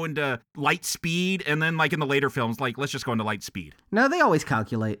we go into light speed? And then like in the later films, like, let's just go into light speed. No, they always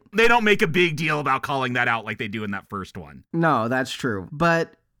calculate. They don't make a big deal about calling that out like they do in that first one. No, that's true.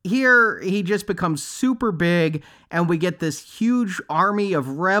 But here he just becomes super big and we get this huge army of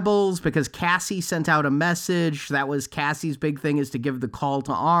rebels because Cassie sent out a message. That was Cassie's big thing, is to give the call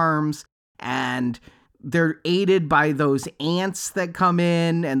to arms. And they're aided by those ants that come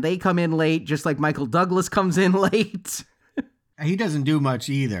in, and they come in late, just like Michael Douglas comes in late. He doesn't do much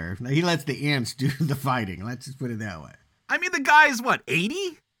either. He lets the ants do the fighting. Let's just put it that way. I mean, the guy's what,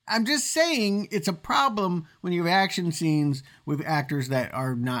 80? I'm just saying it's a problem when you have action scenes with actors that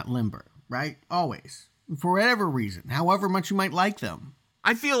are not limber, right? Always. For whatever reason, however much you might like them.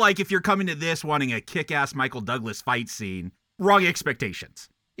 I feel like if you're coming to this wanting a kick-ass Michael Douglas fight scene, wrong expectations.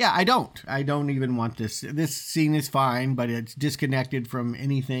 Yeah, I don't even want this. This scene is fine, but it's disconnected from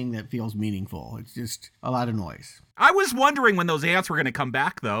anything that feels meaningful. It's just a lot of noise. I was wondering when those ants were going to come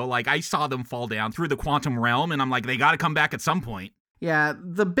back, though. Like, I saw them fall down through the quantum realm, and I'm like, they got to come back at some point. Yeah,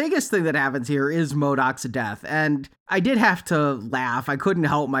 the biggest thing that happens here is MODOK's death, and I did have to laugh. I couldn't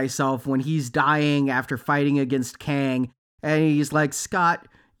help myself when he's dying after fighting against Kang, and he's like, Scott,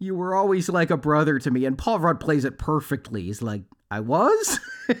 you were always like a brother to me, and Paul Rudd plays it perfectly. He's like, I was?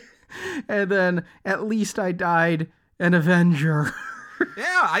 And then, at least I died an Avenger.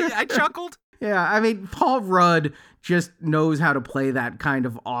 Yeah, I chuckled. Yeah, I mean, Paul Rudd just knows how to play that kind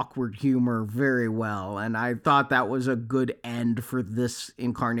of awkward humor very well, and I thought that was a good end for this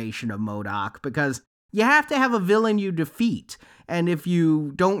incarnation of MODOK, because you have to have a villain you defeat, and if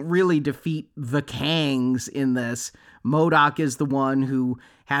you don't really defeat the Kangs in this, MODOK is the one who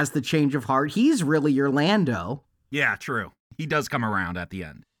has the change of heart. He's really your Lando. Yeah, true. He does come around at the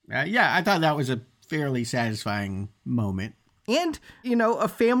end. Yeah, I thought that was a fairly satisfying moment. And, a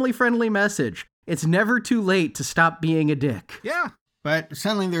family-friendly message. It's never too late to stop being a dick. Yeah. But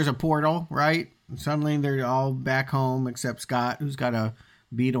suddenly there's a portal, right? Suddenly they're all back home except Scott, who's got a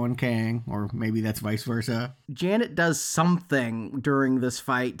beat on Kang, or maybe that's vice versa. Janet does something during this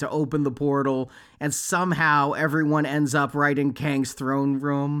fight to open the portal, and somehow everyone ends up right in Kang's throne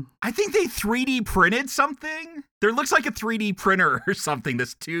room. I think they 3D printed something. There looks like a 3D printer or something,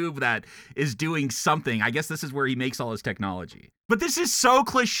 this tube that is doing something. I guess this is where he makes all his technology. But this is so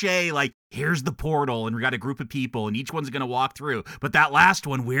cliche, like, here's the portal, and we got a group of people, and each one's going to walk through. But that last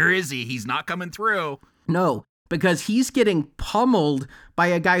one, where is he? He's not coming through. No, because he's getting pummeled by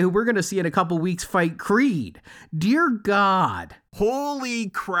a guy who we're going to see in a couple weeks fight Creed. Dear God. Holy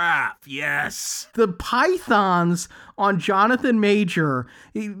crap, yes. The pythons on Jonathan Major.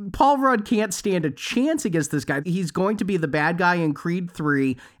 Paul Rudd can't stand a chance against this guy. He's going to be the bad guy in Creed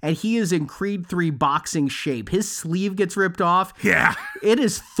 3, and he is in Creed 3 boxing shape. His sleeve gets ripped off. Yeah. It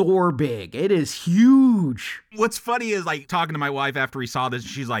is Thor big. It is huge. What's funny is, like, talking to my wife after we saw this,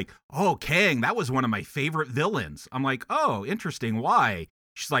 she's like, oh, Kang, that was one of my favorite villains. I'm like, oh, interesting. Why?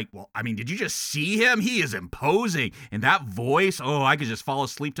 She's like, well, I mean, did you just see him? He is imposing. And that voice, oh, I could just fall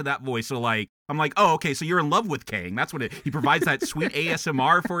asleep to that voice. So, like, I'm like, oh, okay, so you're in love with Kang. That's what he provides that sweet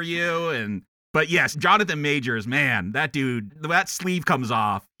ASMR for you. But yes, Jonathan Majors, man, that dude, that sleeve comes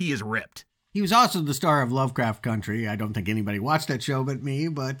off. He is ripped. He was also the star of Lovecraft Country. I don't think anybody watched that show but me,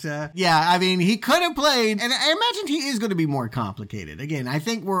 but yeah, I mean, he could have played, and I imagine he is going to be more complicated. Again, I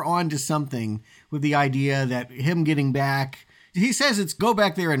think we're on to something with the idea that him getting back, he says it's go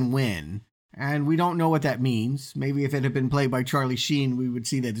back there and win, and we don't know what that means. Maybe if it had been played by Charlie Sheen, we would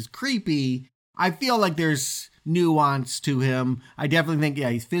see that as creepy. I feel like there's nuance to him. I definitely think,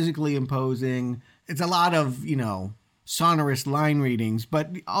 yeah, he's physically imposing. It's a lot of, sonorous line readings, but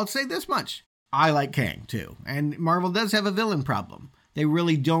I'll say this much. I like Kang too. And Marvel does have a villain problem. They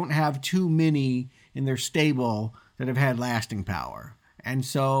really don't have too many in their stable that have had lasting power. And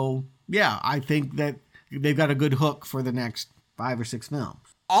so, yeah, I think that they've got a good hook for the next 5 or 6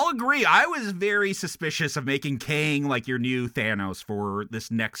 films. I'll agree. I was very suspicious of making Kang like your new Thanos for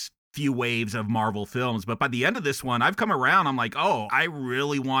this next few waves of Marvel films, but by the end of this one, I've come around. I'm like, oh, I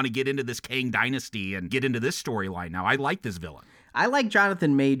really want to get into this Kang dynasty and get into this storyline now. I like this villain. I like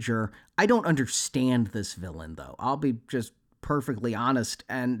Jonathan Major. I don't understand this villain, though. I'll be just perfectly honest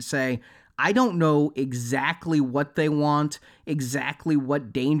and say, I don't know exactly what they want, exactly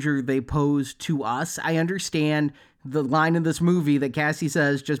what danger they pose to us. I understand the line in this movie that Cassie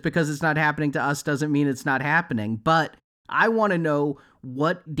says, just because it's not happening to us doesn't mean it's not happening, but I want to know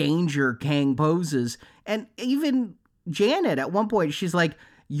what danger Kang poses. And even Janet, at one point, she's like,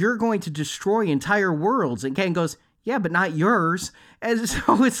 you're going to destroy entire worlds. And Kang goes, yeah, but not yours. And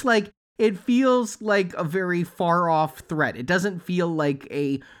so it's like, it feels like a very far off threat. It doesn't feel like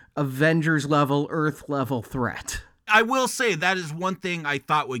a Avengers level, Earth level threat. I will say that is one thing I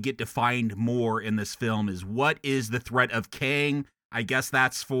thought would get defined more in this film is what is the threat of Kang? I guess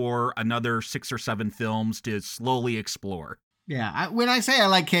that's for another 6 or 7 films to slowly explore. Yeah, when I say I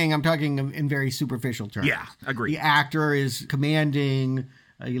like Kang, I'm talking in very superficial terms. Yeah, agree. The actor is commanding.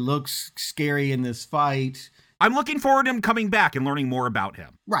 He looks scary in this fight. I'm looking forward to him coming back and learning more about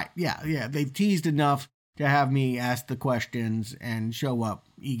him. Right, yeah. They've teased enough to have me ask the questions and show up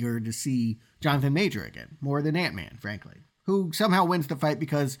eager to see Jonathan Major again, more than Ant-Man, frankly, who somehow wins the fight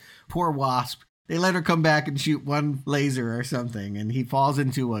because poor Wasp, they let her come back and shoot one laser or something, and he falls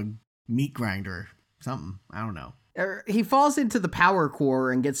into a meat grinder, something, I don't know. He falls into the power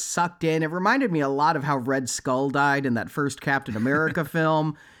core and gets sucked in. It reminded me a lot of how Red Skull died in that first Captain America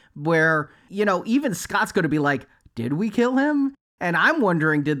film, where, even Scott's going to be like, did we kill him? And I'm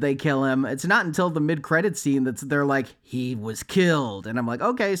wondering, did they kill him? It's not until the mid-credit scene that they're like, he was killed. And I'm like,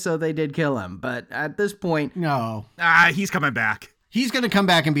 okay, so they did kill him. But at this point... No. He's coming back. He's going to come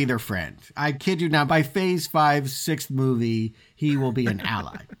back and be their friend. I kid you not. By Phase 5's 6th movie, he will be an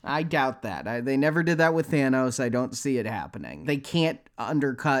ally. I doubt that. They never did that with Thanos. I don't see it happening. They can't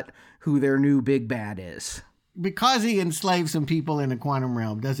undercut who their new big bad is. Because he enslaved some people in a quantum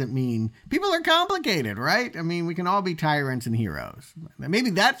realm doesn't mean people are complicated, right? I mean, we can all be tyrants and heroes.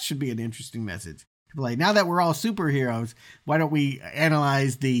 Maybe that should be an interesting message. Like, now that we're all superheroes, why don't we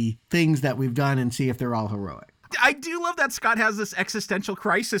analyze the things that we've done and see if they're all heroic? I do love that Scott has this existential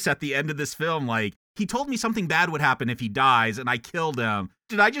crisis at the end of this film. Like, he told me something bad would happen if he dies, and I killed him.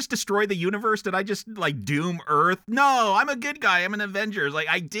 Did I just destroy the universe? Did I just, doom Earth? No, I'm a good guy. I'm an Avenger.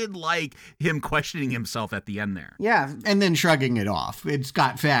 I did like him questioning himself at the end there. Yeah. And then shrugging it off. It's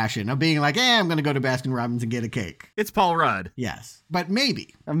Scott fashion of being like, I'm going to go to Baskin Robbins and get a cake. It's Paul Rudd. Yes, but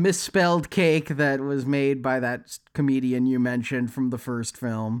maybe. A misspelled cake that was made by that comedian you mentioned from the first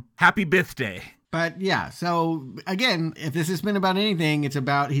film. Happy birthday. But yeah, so again, if this has been about anything, it's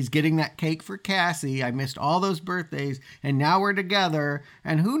about he's getting that cake for Cassie. I missed all those birthdays, and now we're together.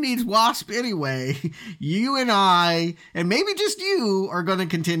 And who needs Wasp anyway? You and I, and maybe just you, are going to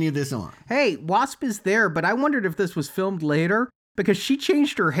continue this on. Hey, Wasp is there, but I wondered if this was filmed later, because she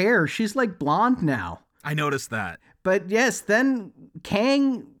changed her hair. She's blonde now. I noticed that. But yes, then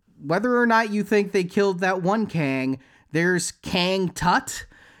Kang, whether or not you think they killed that one Kang, there's Kang Tut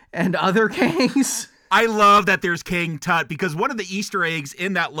and other Kangs. I love that there's Kang Tut, because one of the Easter eggs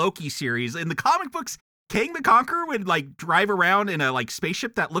in that Loki series, in the comic books, Kang the Conqueror would drive around in a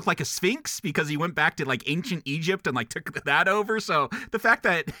spaceship that looked like a sphinx because he went back to ancient Egypt and took that over. So the fact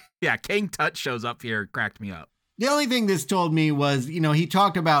that, Kang Tut shows up here cracked me up. The only thing this told me was, he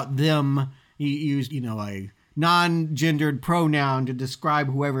talked about them. He used, a non-gendered pronoun to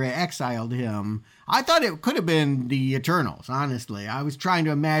describe whoever exiled him. I thought it could have been the Eternals, honestly. I was trying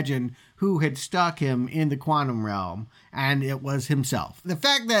to imagine who had stuck him in the quantum realm, and it was himself. The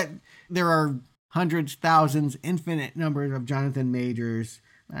fact that there are hundreds, thousands, infinite numbers of Jonathan Majors,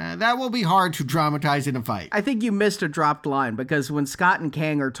 that will be hard to dramatize in a fight. I think you missed a dropped line, because when Scott and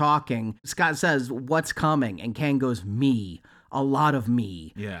Kang are talking, Scott says, "What's coming?" And Kang goes, "Me. a lot of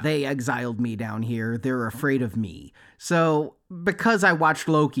me. Yeah. They exiled me down here. They're afraid of me. So because I watched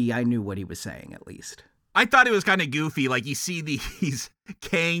Loki, I knew what he was saying at least. I thought it was kind of goofy. Like, you see these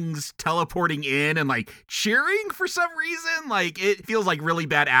Kangs teleporting in and, like, cheering for some reason. Like, it feels like really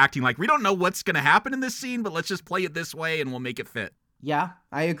bad acting. Like, we don't know what's going to happen in this scene, but let's just play it this way and we'll make it fit. Yeah,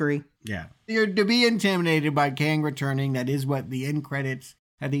 I agree. Yeah. You're to be intimidated by Kang returning. That is what the end credits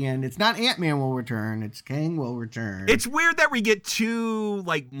at the end. It's not Ant-Man will return. It's Kang will return. It's weird that we get two,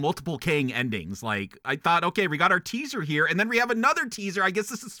 like, multiple Kang endings. Like, I thought, okay, we got our teaser here, and then we have another teaser. I guess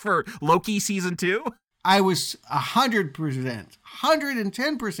this is for Loki season 2. I was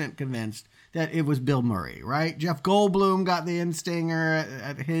 110% convinced that it was Bill Murray, right? Jeff Goldblum got the end stinger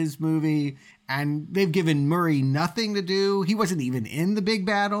at his movie, and they've given Murray nothing to do. He wasn't even in the big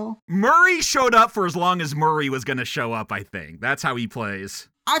battle. Murray showed up for as long as Murray was going to show up, I think. That's how he plays.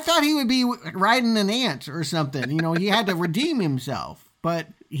 I thought he would be riding an ant or something. You know, he had to redeem himself, but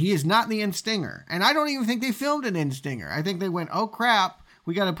he is not the end stinger. And I don't even think they filmed an end stinger. I think they went, oh crap,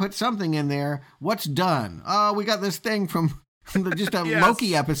 we got to put something in there. What's done? Oh, we got this thing from just a Yes.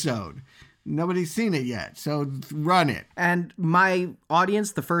 Loki episode. Nobody's seen it yet, so run it. And my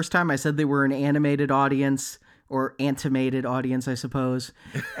audience, the first time I said they were an animated audience, or animated audience, I suppose,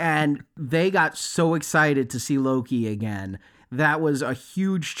 and they got so excited to see Loki again. That was a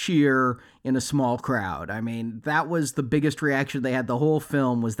huge cheer in a small crowd. I mean, that was the biggest reaction they had the whole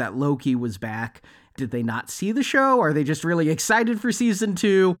film, was that Loki was back. Did they not see the show? Are they just really excited for season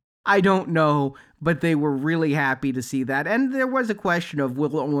 2? I don't know, but they were really happy to see that. And there was a question of,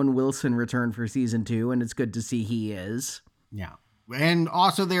 will Owen Wilson return for season 2? And it's good to see he is. Yeah. And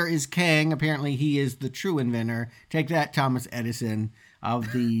also there is Kang. Apparently he is the true inventor. Take that, Thomas Edison,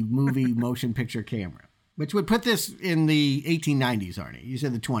 of the movie motion picture camera. Which would put this in the 1890s, Arnie. You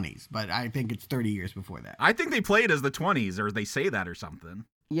said the 20s, but I think it's 30 years before that. I think they play it as the 20s, or they say that or something.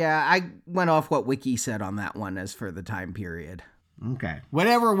 Yeah, I went off what Wiki said on that one as for the time period. Okay.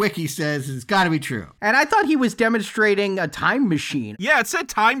 Whatever Wiki says, it's got to be true. And I thought he was demonstrating a time machine. Yeah, it said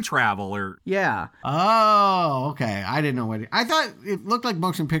time travel, or... Yeah. Oh, okay. I didn't know what I thought it looked like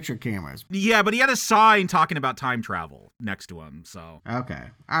motion picture cameras. Yeah, but he had a sign talking about time travel next to him, so... Okay.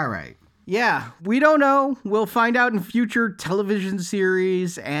 All right. Yeah, we don't know. We'll find out in future television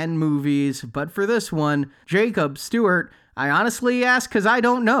series and movies. But for this one, Jacob Stewart, I honestly ask because I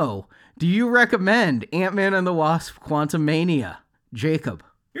don't know. Do you recommend Ant-Man and the Wasp: Quantumania? Jacob.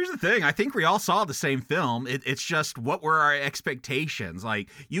 Here's the thing. I think we all saw the same film. It's just, what were our expectations? Like,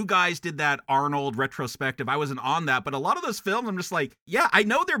 you guys did that Arnold retrospective. I wasn't on that. But a lot of those films, I'm just like, yeah, I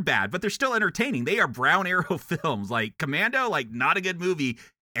know they're bad, but they're still entertaining. They are Brown Arrow films. Like, Commando, like, not a good movie.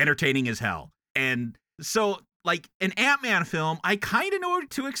 Entertaining as hell. And so, like, an Ant-Man film, I kind of know what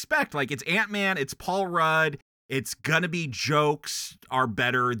to expect. Like, it's Ant-Man, it's Paul Rudd, it's gonna be jokes are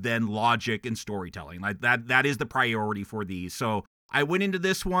better than logic and storytelling. Like, that is the priority for these. So I went into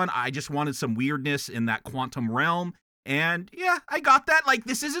this one, I just wanted some weirdness in that quantum realm, and yeah, I got that. Like,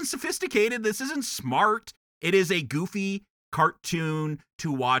 this isn't sophisticated, this isn't smart, it is a goofy cartoon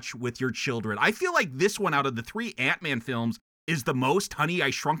to watch with your children. I feel like this one, out of the 3 Ant-Man films, is the most Honey,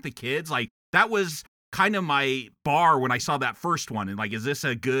 I Shrunk the Kids. Like, that was kind of my bar when I saw that first one. And like, is this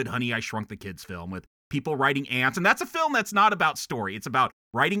a good Honey, I Shrunk the Kids film with people riding ants? And that's a film that's not about story. It's about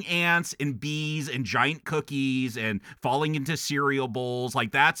riding ants and bees and giant cookies and falling into cereal bowls.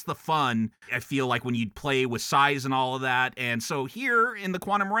 Like, that's the fun, I feel like, when you play with size and all of that. And so here in the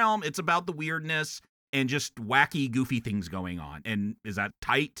quantum realm, it's about the weirdness and just wacky, goofy things going on. And is that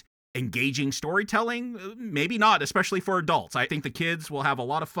tight, engaging storytelling? Maybe not, especially for adults. I think the kids will have a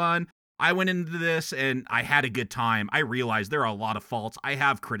lot of fun. I went into this and I had a good time. I realized there are a lot of faults. I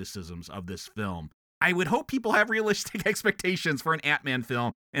have criticisms of this film. I would hope people have realistic expectations for an Ant-Man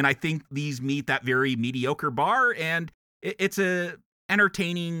film, and I think these meet that very mediocre bar, and it's a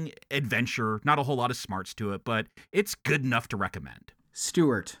entertaining adventure. Not a whole lot of smarts to it, but it's good enough to recommend.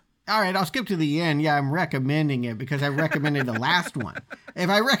 Stuart. All right, I'll skip to the end. Yeah, I'm recommending it because I recommended the last one. If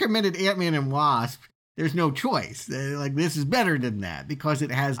I recommended Ant-Man and Wasp, there's no choice. Like, this is better than that because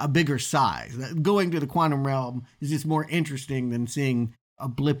it has a bigger size. Going to the quantum realm is just more interesting than seeing a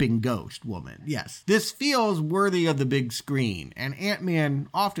blipping ghost woman. Yes, this feels worthy of the big screen. And Ant-Man,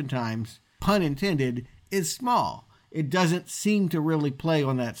 oftentimes, pun intended, is small. It doesn't seem to really play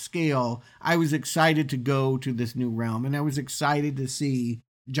on that scale. I was excited to go to this new realm, and I was excited to see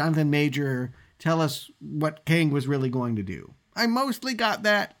Jonathan Major tell us what Kang was really going to do. I mostly got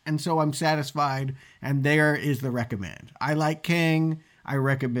that, and so I'm satisfied, and there is the recommend. I like Kang. I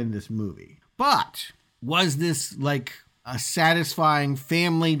recommend this movie. But was this like a satisfying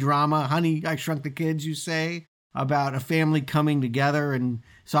family drama? Honey, I Shrunk the Kids, you say? about a family coming together and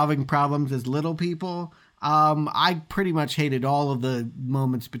solving problems as little people. I pretty much hated all of the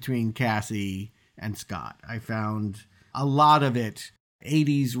moments between Cassie and Scott. I found a lot of it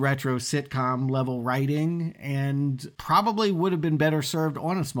 80s retro sitcom level writing, and probably would have been better served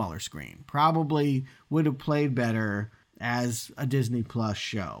on a smaller screen. Probably would have played better as a Disney Plus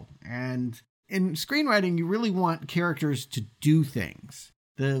show. And in screenwriting, you really want characters to do things.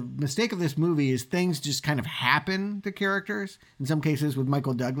 The mistake of this movie is things just kind of happen to characters. In some cases with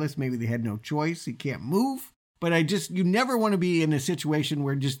Michael Douglas, maybe they had no choice. He can't move. But you never want to be in a situation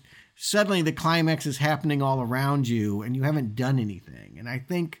where just suddenly the climax is happening all around you and you haven't done anything. And I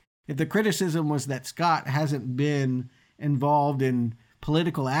think if the criticism was that Scott hasn't been involved in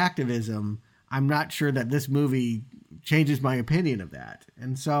political activism, I'm not sure that this movie changes my opinion of that.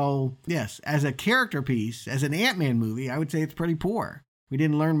 And so, yes, as a character piece, as an Ant-Man movie, I would say it's pretty poor. We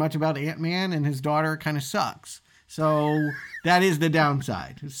didn't learn much about Ant-Man, and his daughter kind of sucks. So that is the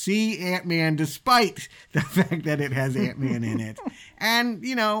downside. See Ant-Man despite the fact that it has Ant-Man in it. And,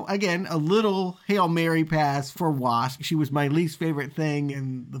 again, a little Hail Mary pass for Wasp. She was my least favorite thing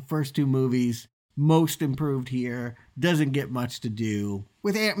in the first two movies. Most improved here. Doesn't get much to do.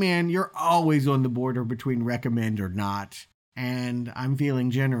 With Ant-Man, you're always on the border between recommend or not. And I'm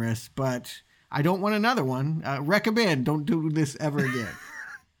feeling generous, but I don't want another one. Recommend. Don't do this ever again.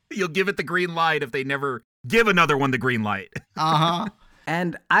 You'll give it the green light if they never give another one the green light. Uh-huh.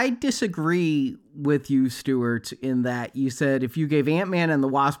 And I disagree with you, Stuart, in that you said if you gave Ant-Man and the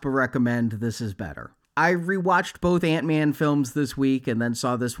Wasp a recommend, this is better. I rewatched both Ant-Man films this week and then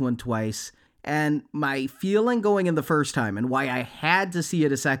saw this one twice. And my feeling going in the first time and why I had to see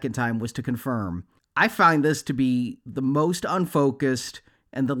it a second time was to confirm. I find this to be the most unfocused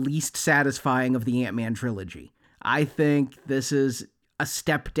and the least satisfying of the Ant-Man trilogy. I think this is a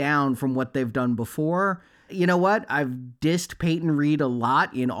step down from what they've done before. You know what? I've dissed Peyton Reed a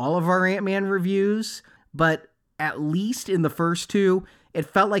lot in all of our Ant-Man reviews, but at least in the first two, it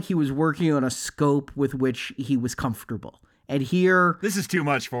felt like he was working on a scope with which he was comfortable. And here, this is too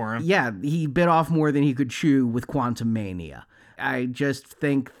much for him. Yeah, he bit off more than he could chew with Quantumania. I just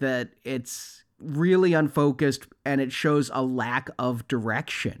think that it's really unfocused and it shows a lack of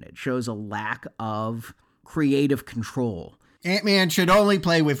direction. It shows a lack of creative control. Ant-Man should only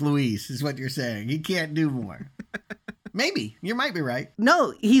play with Luis, is what you're saying. He can't do more. Maybe. You might be right.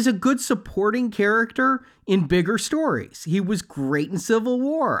 No, he's a good supporting character in bigger stories. He was great in Civil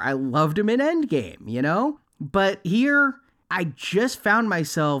War. I loved him in Endgame, But here, I just found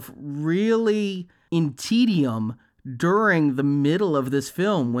myself really in tedium during the middle of this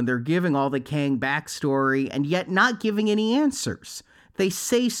film when they're giving all the Kang backstory and yet not giving any answers. They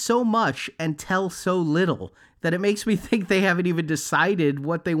say so much and tell so little that it makes me think they haven't even decided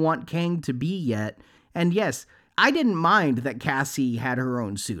what they want Kang to be yet. And yes, I didn't mind that Cassie had her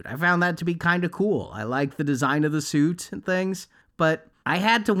own suit. I found that to be kind of cool. I like the design of the suit and things, but I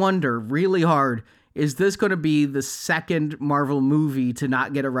had to wonder really hard, is this going to be the second Marvel movie to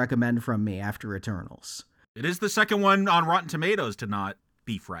not get a recommend from me after Eternals? It is the second one on Rotten Tomatoes to not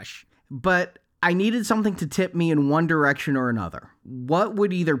be fresh. But I needed something to tip me in one direction or another. What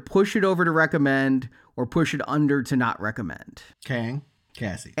would either push it over to recommend or push it under to not recommend? Kang,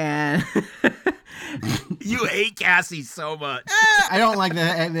 Cassie. And you hate Cassie so much. I don't like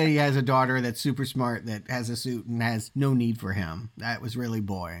that he has a daughter that's super smart that has a suit and has no need for him. That was really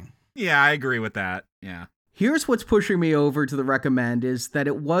boring. Yeah, I agree with that. Yeah. Here's what's pushing me over to the recommend is that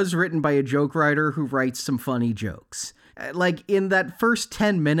it was written by a joke writer who writes some funny jokes. Like in that first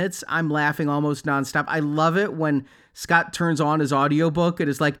 10 minutes, I'm laughing almost nonstop. I love it when Scott turns on his audiobook and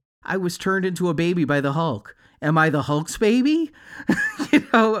is like, I was turned into a baby by the Hulk. Am I the Hulk's baby?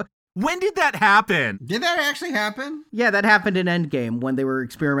 When did that happen? Did that actually happen? Yeah, that happened in Endgame when they were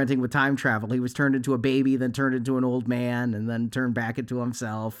experimenting with time travel. He was turned into a baby, then turned into an old man, and then turned back into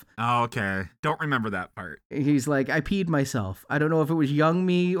himself. Oh, okay. Don't remember that part. He's like, I peed myself. I don't know if it was young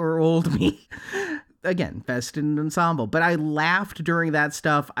me or old me. Again, best in ensemble. But I laughed during that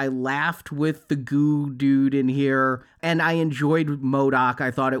stuff. I laughed with the goo dude in here. And I enjoyed MODOK.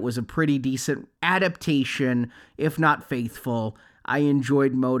 I thought it was a pretty decent adaptation, if not faithful. I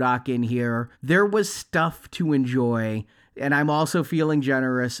enjoyed MODOK in here. There was stuff to enjoy. And I'm also feeling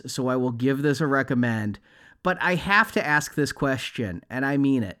generous, so I will give this a recommend. But I have to ask this question, and I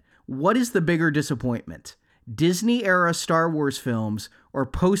mean it. What is the bigger disappointment? Disney-era Star Wars films or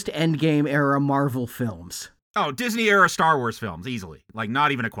post-Endgame era Marvel films? Oh, Disney-era Star Wars films, easily. Like,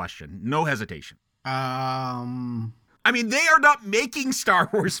 not even a question. No hesitation. I mean, they are not making Star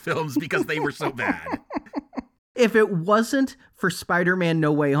Wars films because they were so bad. If it wasn't for Spider-Man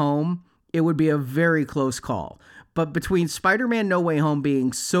No Way Home, it would be a very close call. But between Spider-Man No Way Home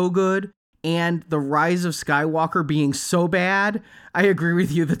being so good and The Rise of Skywalker being so bad, I agree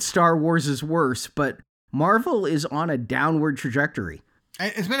with you that Star Wars is worse, but Marvel is on a downward trajectory.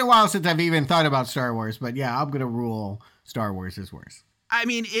 It's been a while since I've even thought about Star Wars, but yeah, I'm going to rule Star Wars is worse. I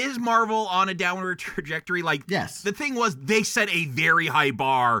mean, is Marvel on a downward trajectory? Like, yes. The thing was, they set a very high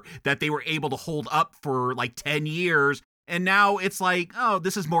bar that they were able to hold up for like 10 years. And now it's like, oh,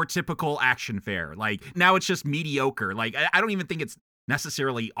 this is more typical action fare. Like, now it's just mediocre. Like, I don't even think it's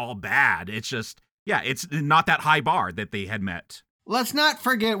necessarily all bad. It's just, yeah, it's not that high bar that they had met. Let's not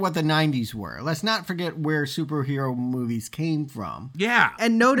forget what the 90s were. Let's not forget where superhero movies came from. Yeah.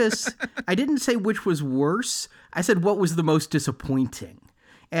 And notice, I didn't say which was worse. I said what was the most disappointing.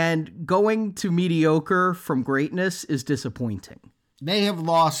 And going to mediocre from greatness is disappointing. They have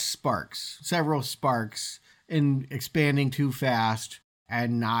lost sparks, several sparks, in expanding too fast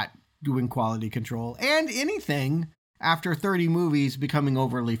and not doing quality control and anything after 30 movies becoming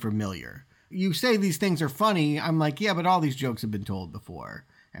overly familiar. You say these things are funny. I'm like, yeah, but all these jokes have been told before.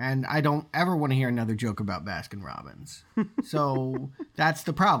 And I don't ever want to hear another joke about Baskin-Robbins. So that's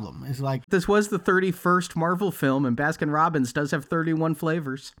the problem. It's like, this was the 31st Marvel film, and Baskin-Robbins does have 31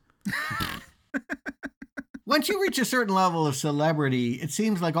 flavors. Once you reach a certain level of celebrity, it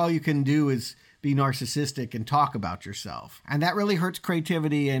seems like all you can do is be narcissistic and talk about yourself. And that really hurts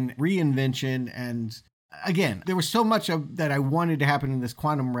creativity and reinvention. And again, there was so much that I wanted to happen in this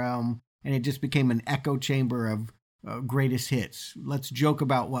quantum realm, and it just became an echo chamber of greatest hits. Let's joke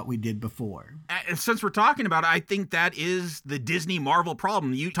about what we did before. Since we're talking about it, I think that is the Disney Marvel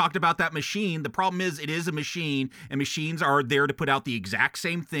problem. You talked about that machine. The problem is it is a machine, and machines are there to put out the exact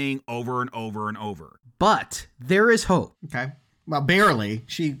same thing over and over and over. But there is hope. Okay. Well, barely.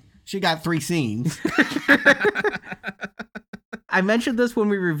 She got 3 scenes. I mentioned this when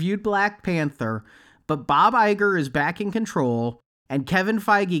we reviewed Black Panther, but Bob Iger is back in control, and Kevin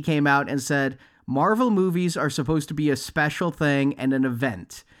Feige came out and said, Marvel movies are supposed to be a special thing and an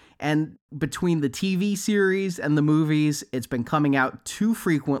event. And between the TV series and the movies, it's been coming out too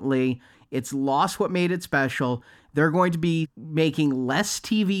frequently. It's lost what made it special. They're going to be making less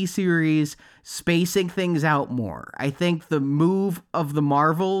TV series, spacing things out more. I think the move of the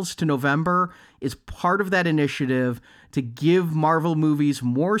Marvels to November is part of that initiative to give Marvel movies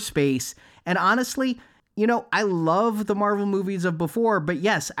more space. And honestly, you know, I love the Marvel movies of before, but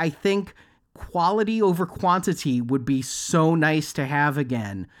yes, I think quality over quantity would be so nice to have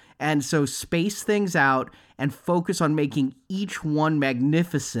again. And so space things out and focus on making each one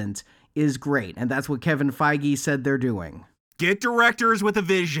magnificent is great. And that's what Kevin Feige said they're doing. Get directors with a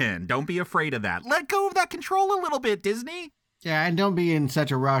vision. Don't be afraid of that. Let go of that control a little bit, Disney. Yeah, and don't be in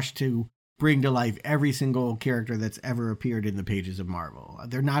such a rush to bring to life every single character that's ever appeared in the pages of Marvel.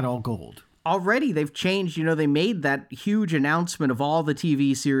 They're not all gold. Already they've changed, you know, they made that huge announcement of all the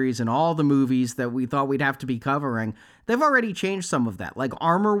TV series and all the movies that we thought we'd have to be covering. They've already changed some of that. Like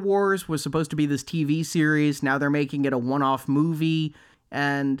Armor Wars was supposed to be this TV series. Now they're making it a one-off movie.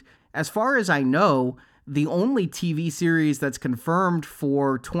 And as far as I know, the only TV series that's confirmed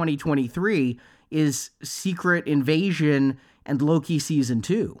for 2023 is Secret Invasion and Loki Season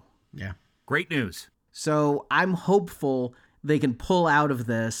 2. Yeah. Great news. So I'm hopeful they can pull out of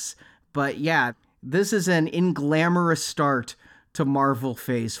this. But yeah, this is an inglamorous start to Marvel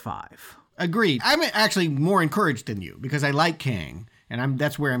Phase 5. Agreed. I'm actually more encouraged than you because I like Kang, and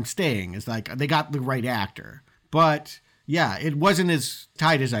that's where I'm staying. It's like they got the right actor. But yeah, it wasn't as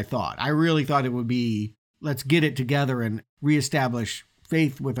tight as I thought. I really thought it would be, let's get it together and reestablish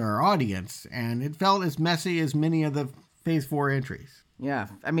faith with our audience. And it felt as messy as many of the Phase 4 entries. Yeah,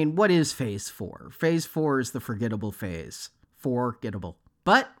 I mean, what is Phase 4? Phase 4 is the forgettable phase. Forgettable.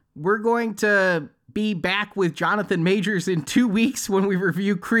 But we're going to be back with Jonathan Majors in 2 weeks when we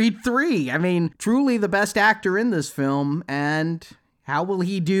review Creed 3. I mean, truly the best actor in this film. And how will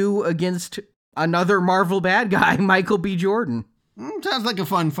he do against another Marvel bad guy, Michael B. Jordan? Sounds like a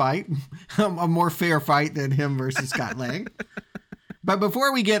fun fight. A more fair fight than him versus Scott Lang. But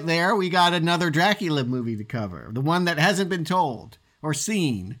before we get there, we got another Dracula movie to cover. The one that hasn't been told or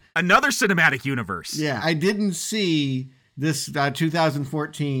seen. Another cinematic universe. Yeah, I didn't see this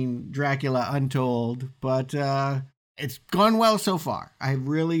 2014 Dracula Untold, but it's gone well so far. I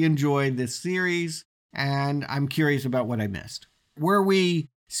really enjoyed this series, and I'm curious about what I missed. Were we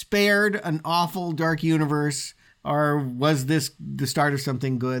spared an awful dark universe, or was this the start of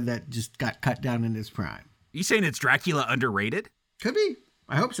something good that just got cut down in its prime? You saying it's Dracula underrated? Could be.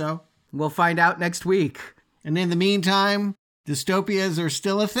 I hope so. We'll find out next week. And in the meantime, dystopias are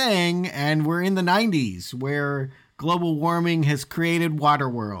still a thing, and we're in the 90s, where Global warming has created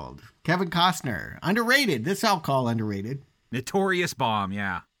Waterworld. Kevin Costner. Underrated. This I'll call underrated. Notorious bomb,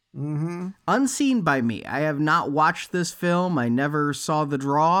 yeah. Mm-hmm. Unseen by me. I have not watched this film. I never saw The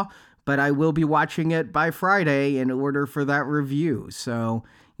Draw, but I will be watching it by Friday in order for that review. So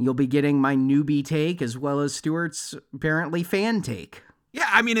you'll be getting my newbie take as well as Stuart's apparently fan take.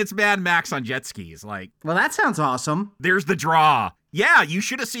 Yeah, I mean, it's Mad Max on jet skis. Like, well, that sounds awesome. There's The Draw. Yeah, you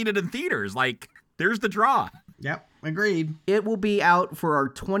should have seen it in theaters. Like, there's The Draw. Yep, agreed. It will be out for our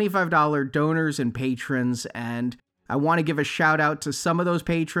 $25 donors and patrons, and I want to give a shout out to some of those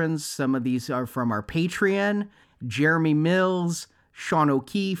patrons. Some of these are from our Patreon: Jeremy Mills, Sean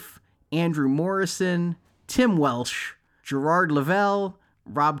O'Keefe, Andrew Morrison, Tim Welsh, Gerard Lavelle,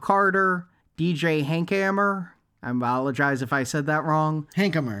 Rob Carter, DJ Hankhammer. I apologize if I said that wrong.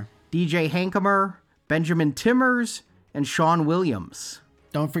 Hankamer. DJ Hankamer, Benjamin Timmers, and Sean Williams.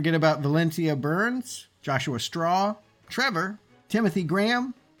 Don't forget about Valencia Burns, Joshua Straw, Trevor, Timothy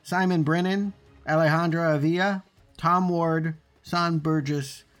Graham, Simon Brennan, Alejandra Avila, Tom Ward, Son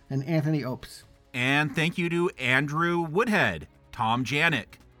Burgess, and Anthony Opes. And thank you to Andrew Woodhead, Tom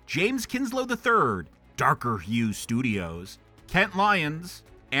Janik, James Kinslow III, Darker Hue Studios, Kent Lyons,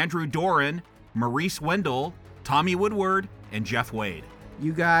 Andrew Doran, Maurice Wendell, Tommy Woodward, and Jeff Wade.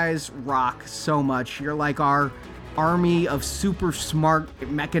 You guys rock so much. You're like our army of super smart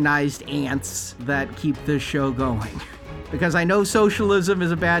mechanized ants that keep this show going. Because I know socialism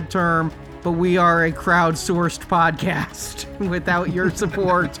is a bad term, but we are a crowdsourced podcast. Without your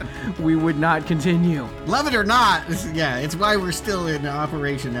support, we would not continue. Love it or not, it's why we're still in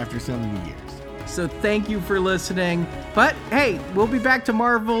operation after so many years. So thank you for listening. But hey, we'll be back to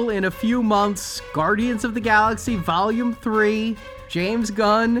Marvel in a few months. Guardians of the Galaxy Volume 3. James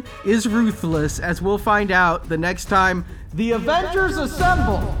Gunn is ruthless, as we'll find out the next time the Avengers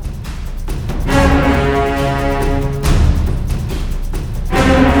assemble.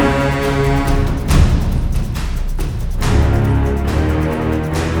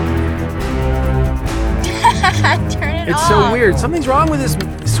 Turn it It's off. so weird. Something's wrong with this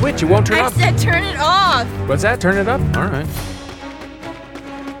switch. It won't turn I up. said turn it off. What's that? Turn it up? All right.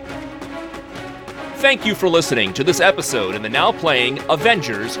 Thank you for listening to this episode in the now playing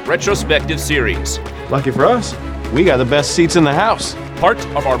Avengers Retrospective Series. Lucky for us, we got the best seats in the house. Part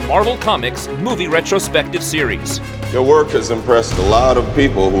of our Marvel Comics Movie Retrospective Series. Your work has impressed a lot of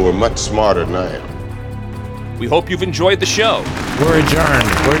people who are much smarter than I am. We hope you've enjoyed the show. We're adjourned.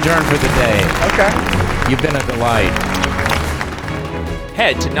 We're adjourned for the day. Okay. You've been a delight.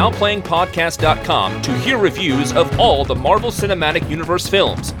 Head to NowPlayingPodcast.com to hear reviews of all the Marvel Cinematic Universe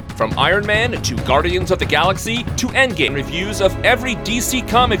films, from Iron Man to Guardians of the Galaxy to Endgame, reviews of every DC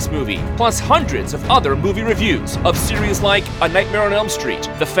Comics movie, plus hundreds of other movie reviews of series like A Nightmare on Elm Street,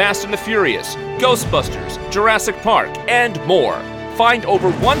 The Fast and the Furious, Ghostbusters, Jurassic Park, and more. Find over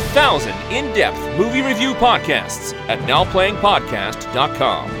 1,000 in-depth movie review podcasts at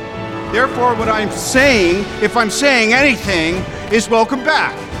NowPlayingPodcast.com. Therefore, what I'm saying, if I'm saying anything, is welcome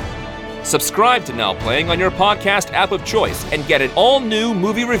back. Subscribe to Now Playing on your podcast app of choice and get an all-new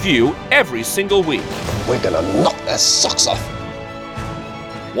movie review every single week. We're gonna knock their socks off.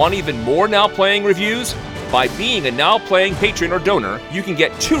 Want even more Now Playing reviews? By being a Now Playing patron or donor, you can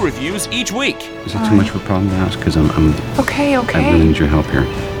get 2 reviews each week. Is it too much of a problem to ask? Because I'm Okay. I really need your help here.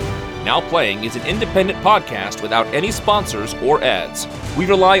 Now Playing is an independent podcast without any sponsors or ads. We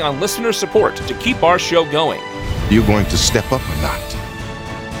rely on listener support to keep our show going. You going to step up or not?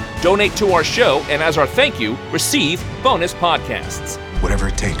 Donate to our show, and as our thank you, receive bonus podcasts. Whatever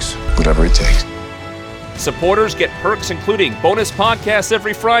it takes. Whatever it takes. Supporters get perks including bonus podcasts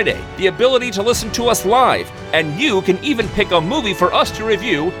every Friday, the ability to listen to us live, and you can even pick a movie for us to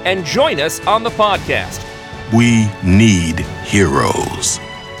review and join us on the podcast. We need heroes.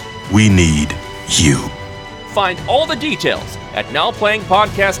 We need you. Find all the details at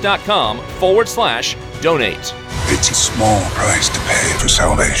nowplayingpodcast.com/donate. It's a small price to pay for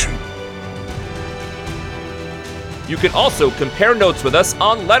salvation. You can also compare notes with us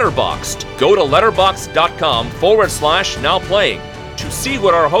on Letterboxd. Go to letterboxd.com/nowplaying to see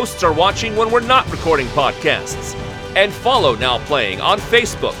what our hosts are watching when we're not recording podcasts. And follow Now Playing on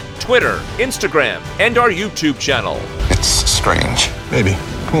Facebook, Twitter, Instagram, and our YouTube channel. It's strange. Maybe.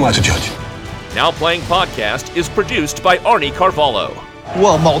 Who am I to judge? Now Playing Podcast is produced by Arnie Carvalho.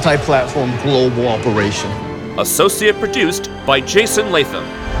 Well, multi-platform global operation. Associate produced by Jason Latham.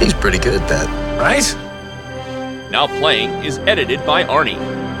 He's pretty good at that, right? Now Playing is edited by Arnie.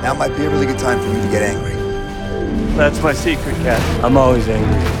 Now might be a really good time for you to get angry. That's my secret, Cat. I'm always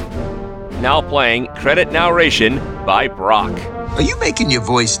angry. Now Playing credit narration by Brock. Are you making your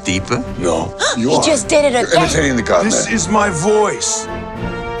voice deeper? No, He just did it again. Imitating the Godman. This is my voice.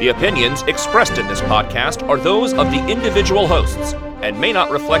 The opinions expressed in this podcast are those of the individual hosts and may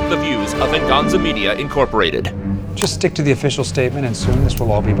not reflect the views of Venganza Media Incorporated. Just stick to the official statement and soon this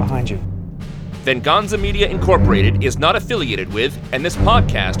will all be behind you. Venganza Media Incorporated is not affiliated with, and this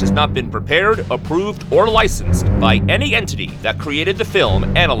podcast has not been prepared, approved, or licensed by any entity that created the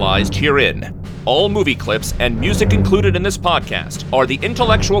film analyzed herein. All movie clips and music included in this podcast are the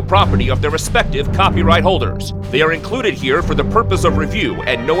intellectual property of their respective copyright holders. They are included here for the purpose of review,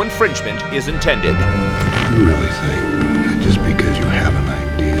 and no infringement is intended. You really think that just because you have an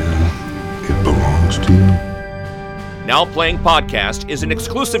idea, it belongs to you? Now Playing Podcast is an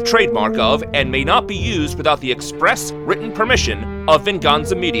exclusive trademark of and may not be used without the express written permission of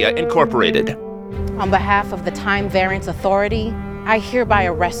Venganza Media Incorporated. On behalf of the Time Variance Authority, I hereby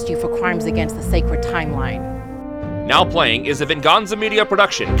arrest you for crimes against the sacred timeline. Now Playing is a Venganza Media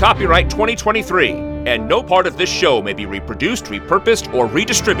production, copyright 2023, and no part of this show may be reproduced, repurposed, or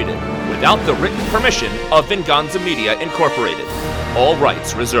redistributed without the written permission of Venganza Media Incorporated. All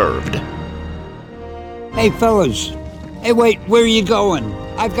rights reserved. Hey, fellas. Hey, wait, where are you going?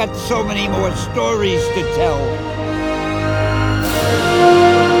 I've got so many more stories to tell.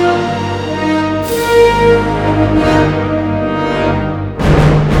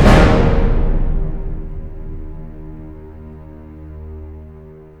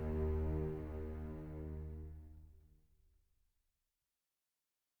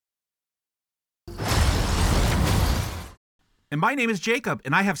 And my name is Jacob,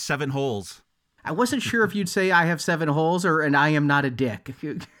 and I have 7 holes. I wasn't sure if you'd say I have 7 holes or and I am not a dick.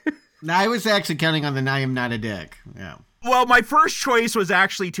 No, I was actually counting on the I am not a dick. Yeah. Well, my first choice was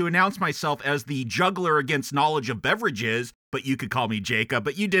actually to announce myself as the juggler against knowledge of beverages, but you could call me Jacob,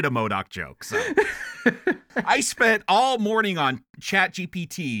 but you did a MODOK joke, so. I spent all morning on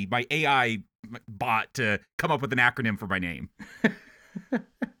ChatGPT, my AI bot, to come up with an acronym for my name.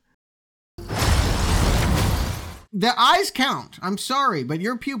 The eyes count. I'm sorry, but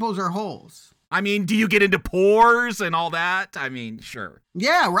your pupils are holes. I mean, do you get into pores and all that? I mean, sure.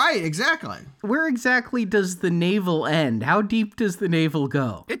 Yeah, right, exactly. Where exactly does the navel end? How deep does the navel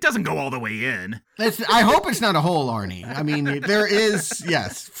go? It doesn't go all the way in. I hope it's not a hole, Arnie. I mean, there is,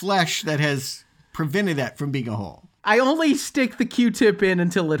 yes, flesh that has prevented that from being a hole. I only stick the Q-tip in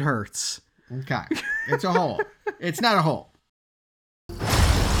until it hurts. Okay. It's a hole. It's not a hole.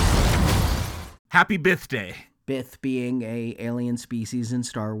 Happy Bithday. Bith being a alien species in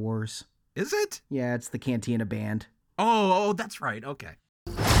Star Wars. Is it? Yeah, it's the Cantina Band. Oh, that's right. Okay.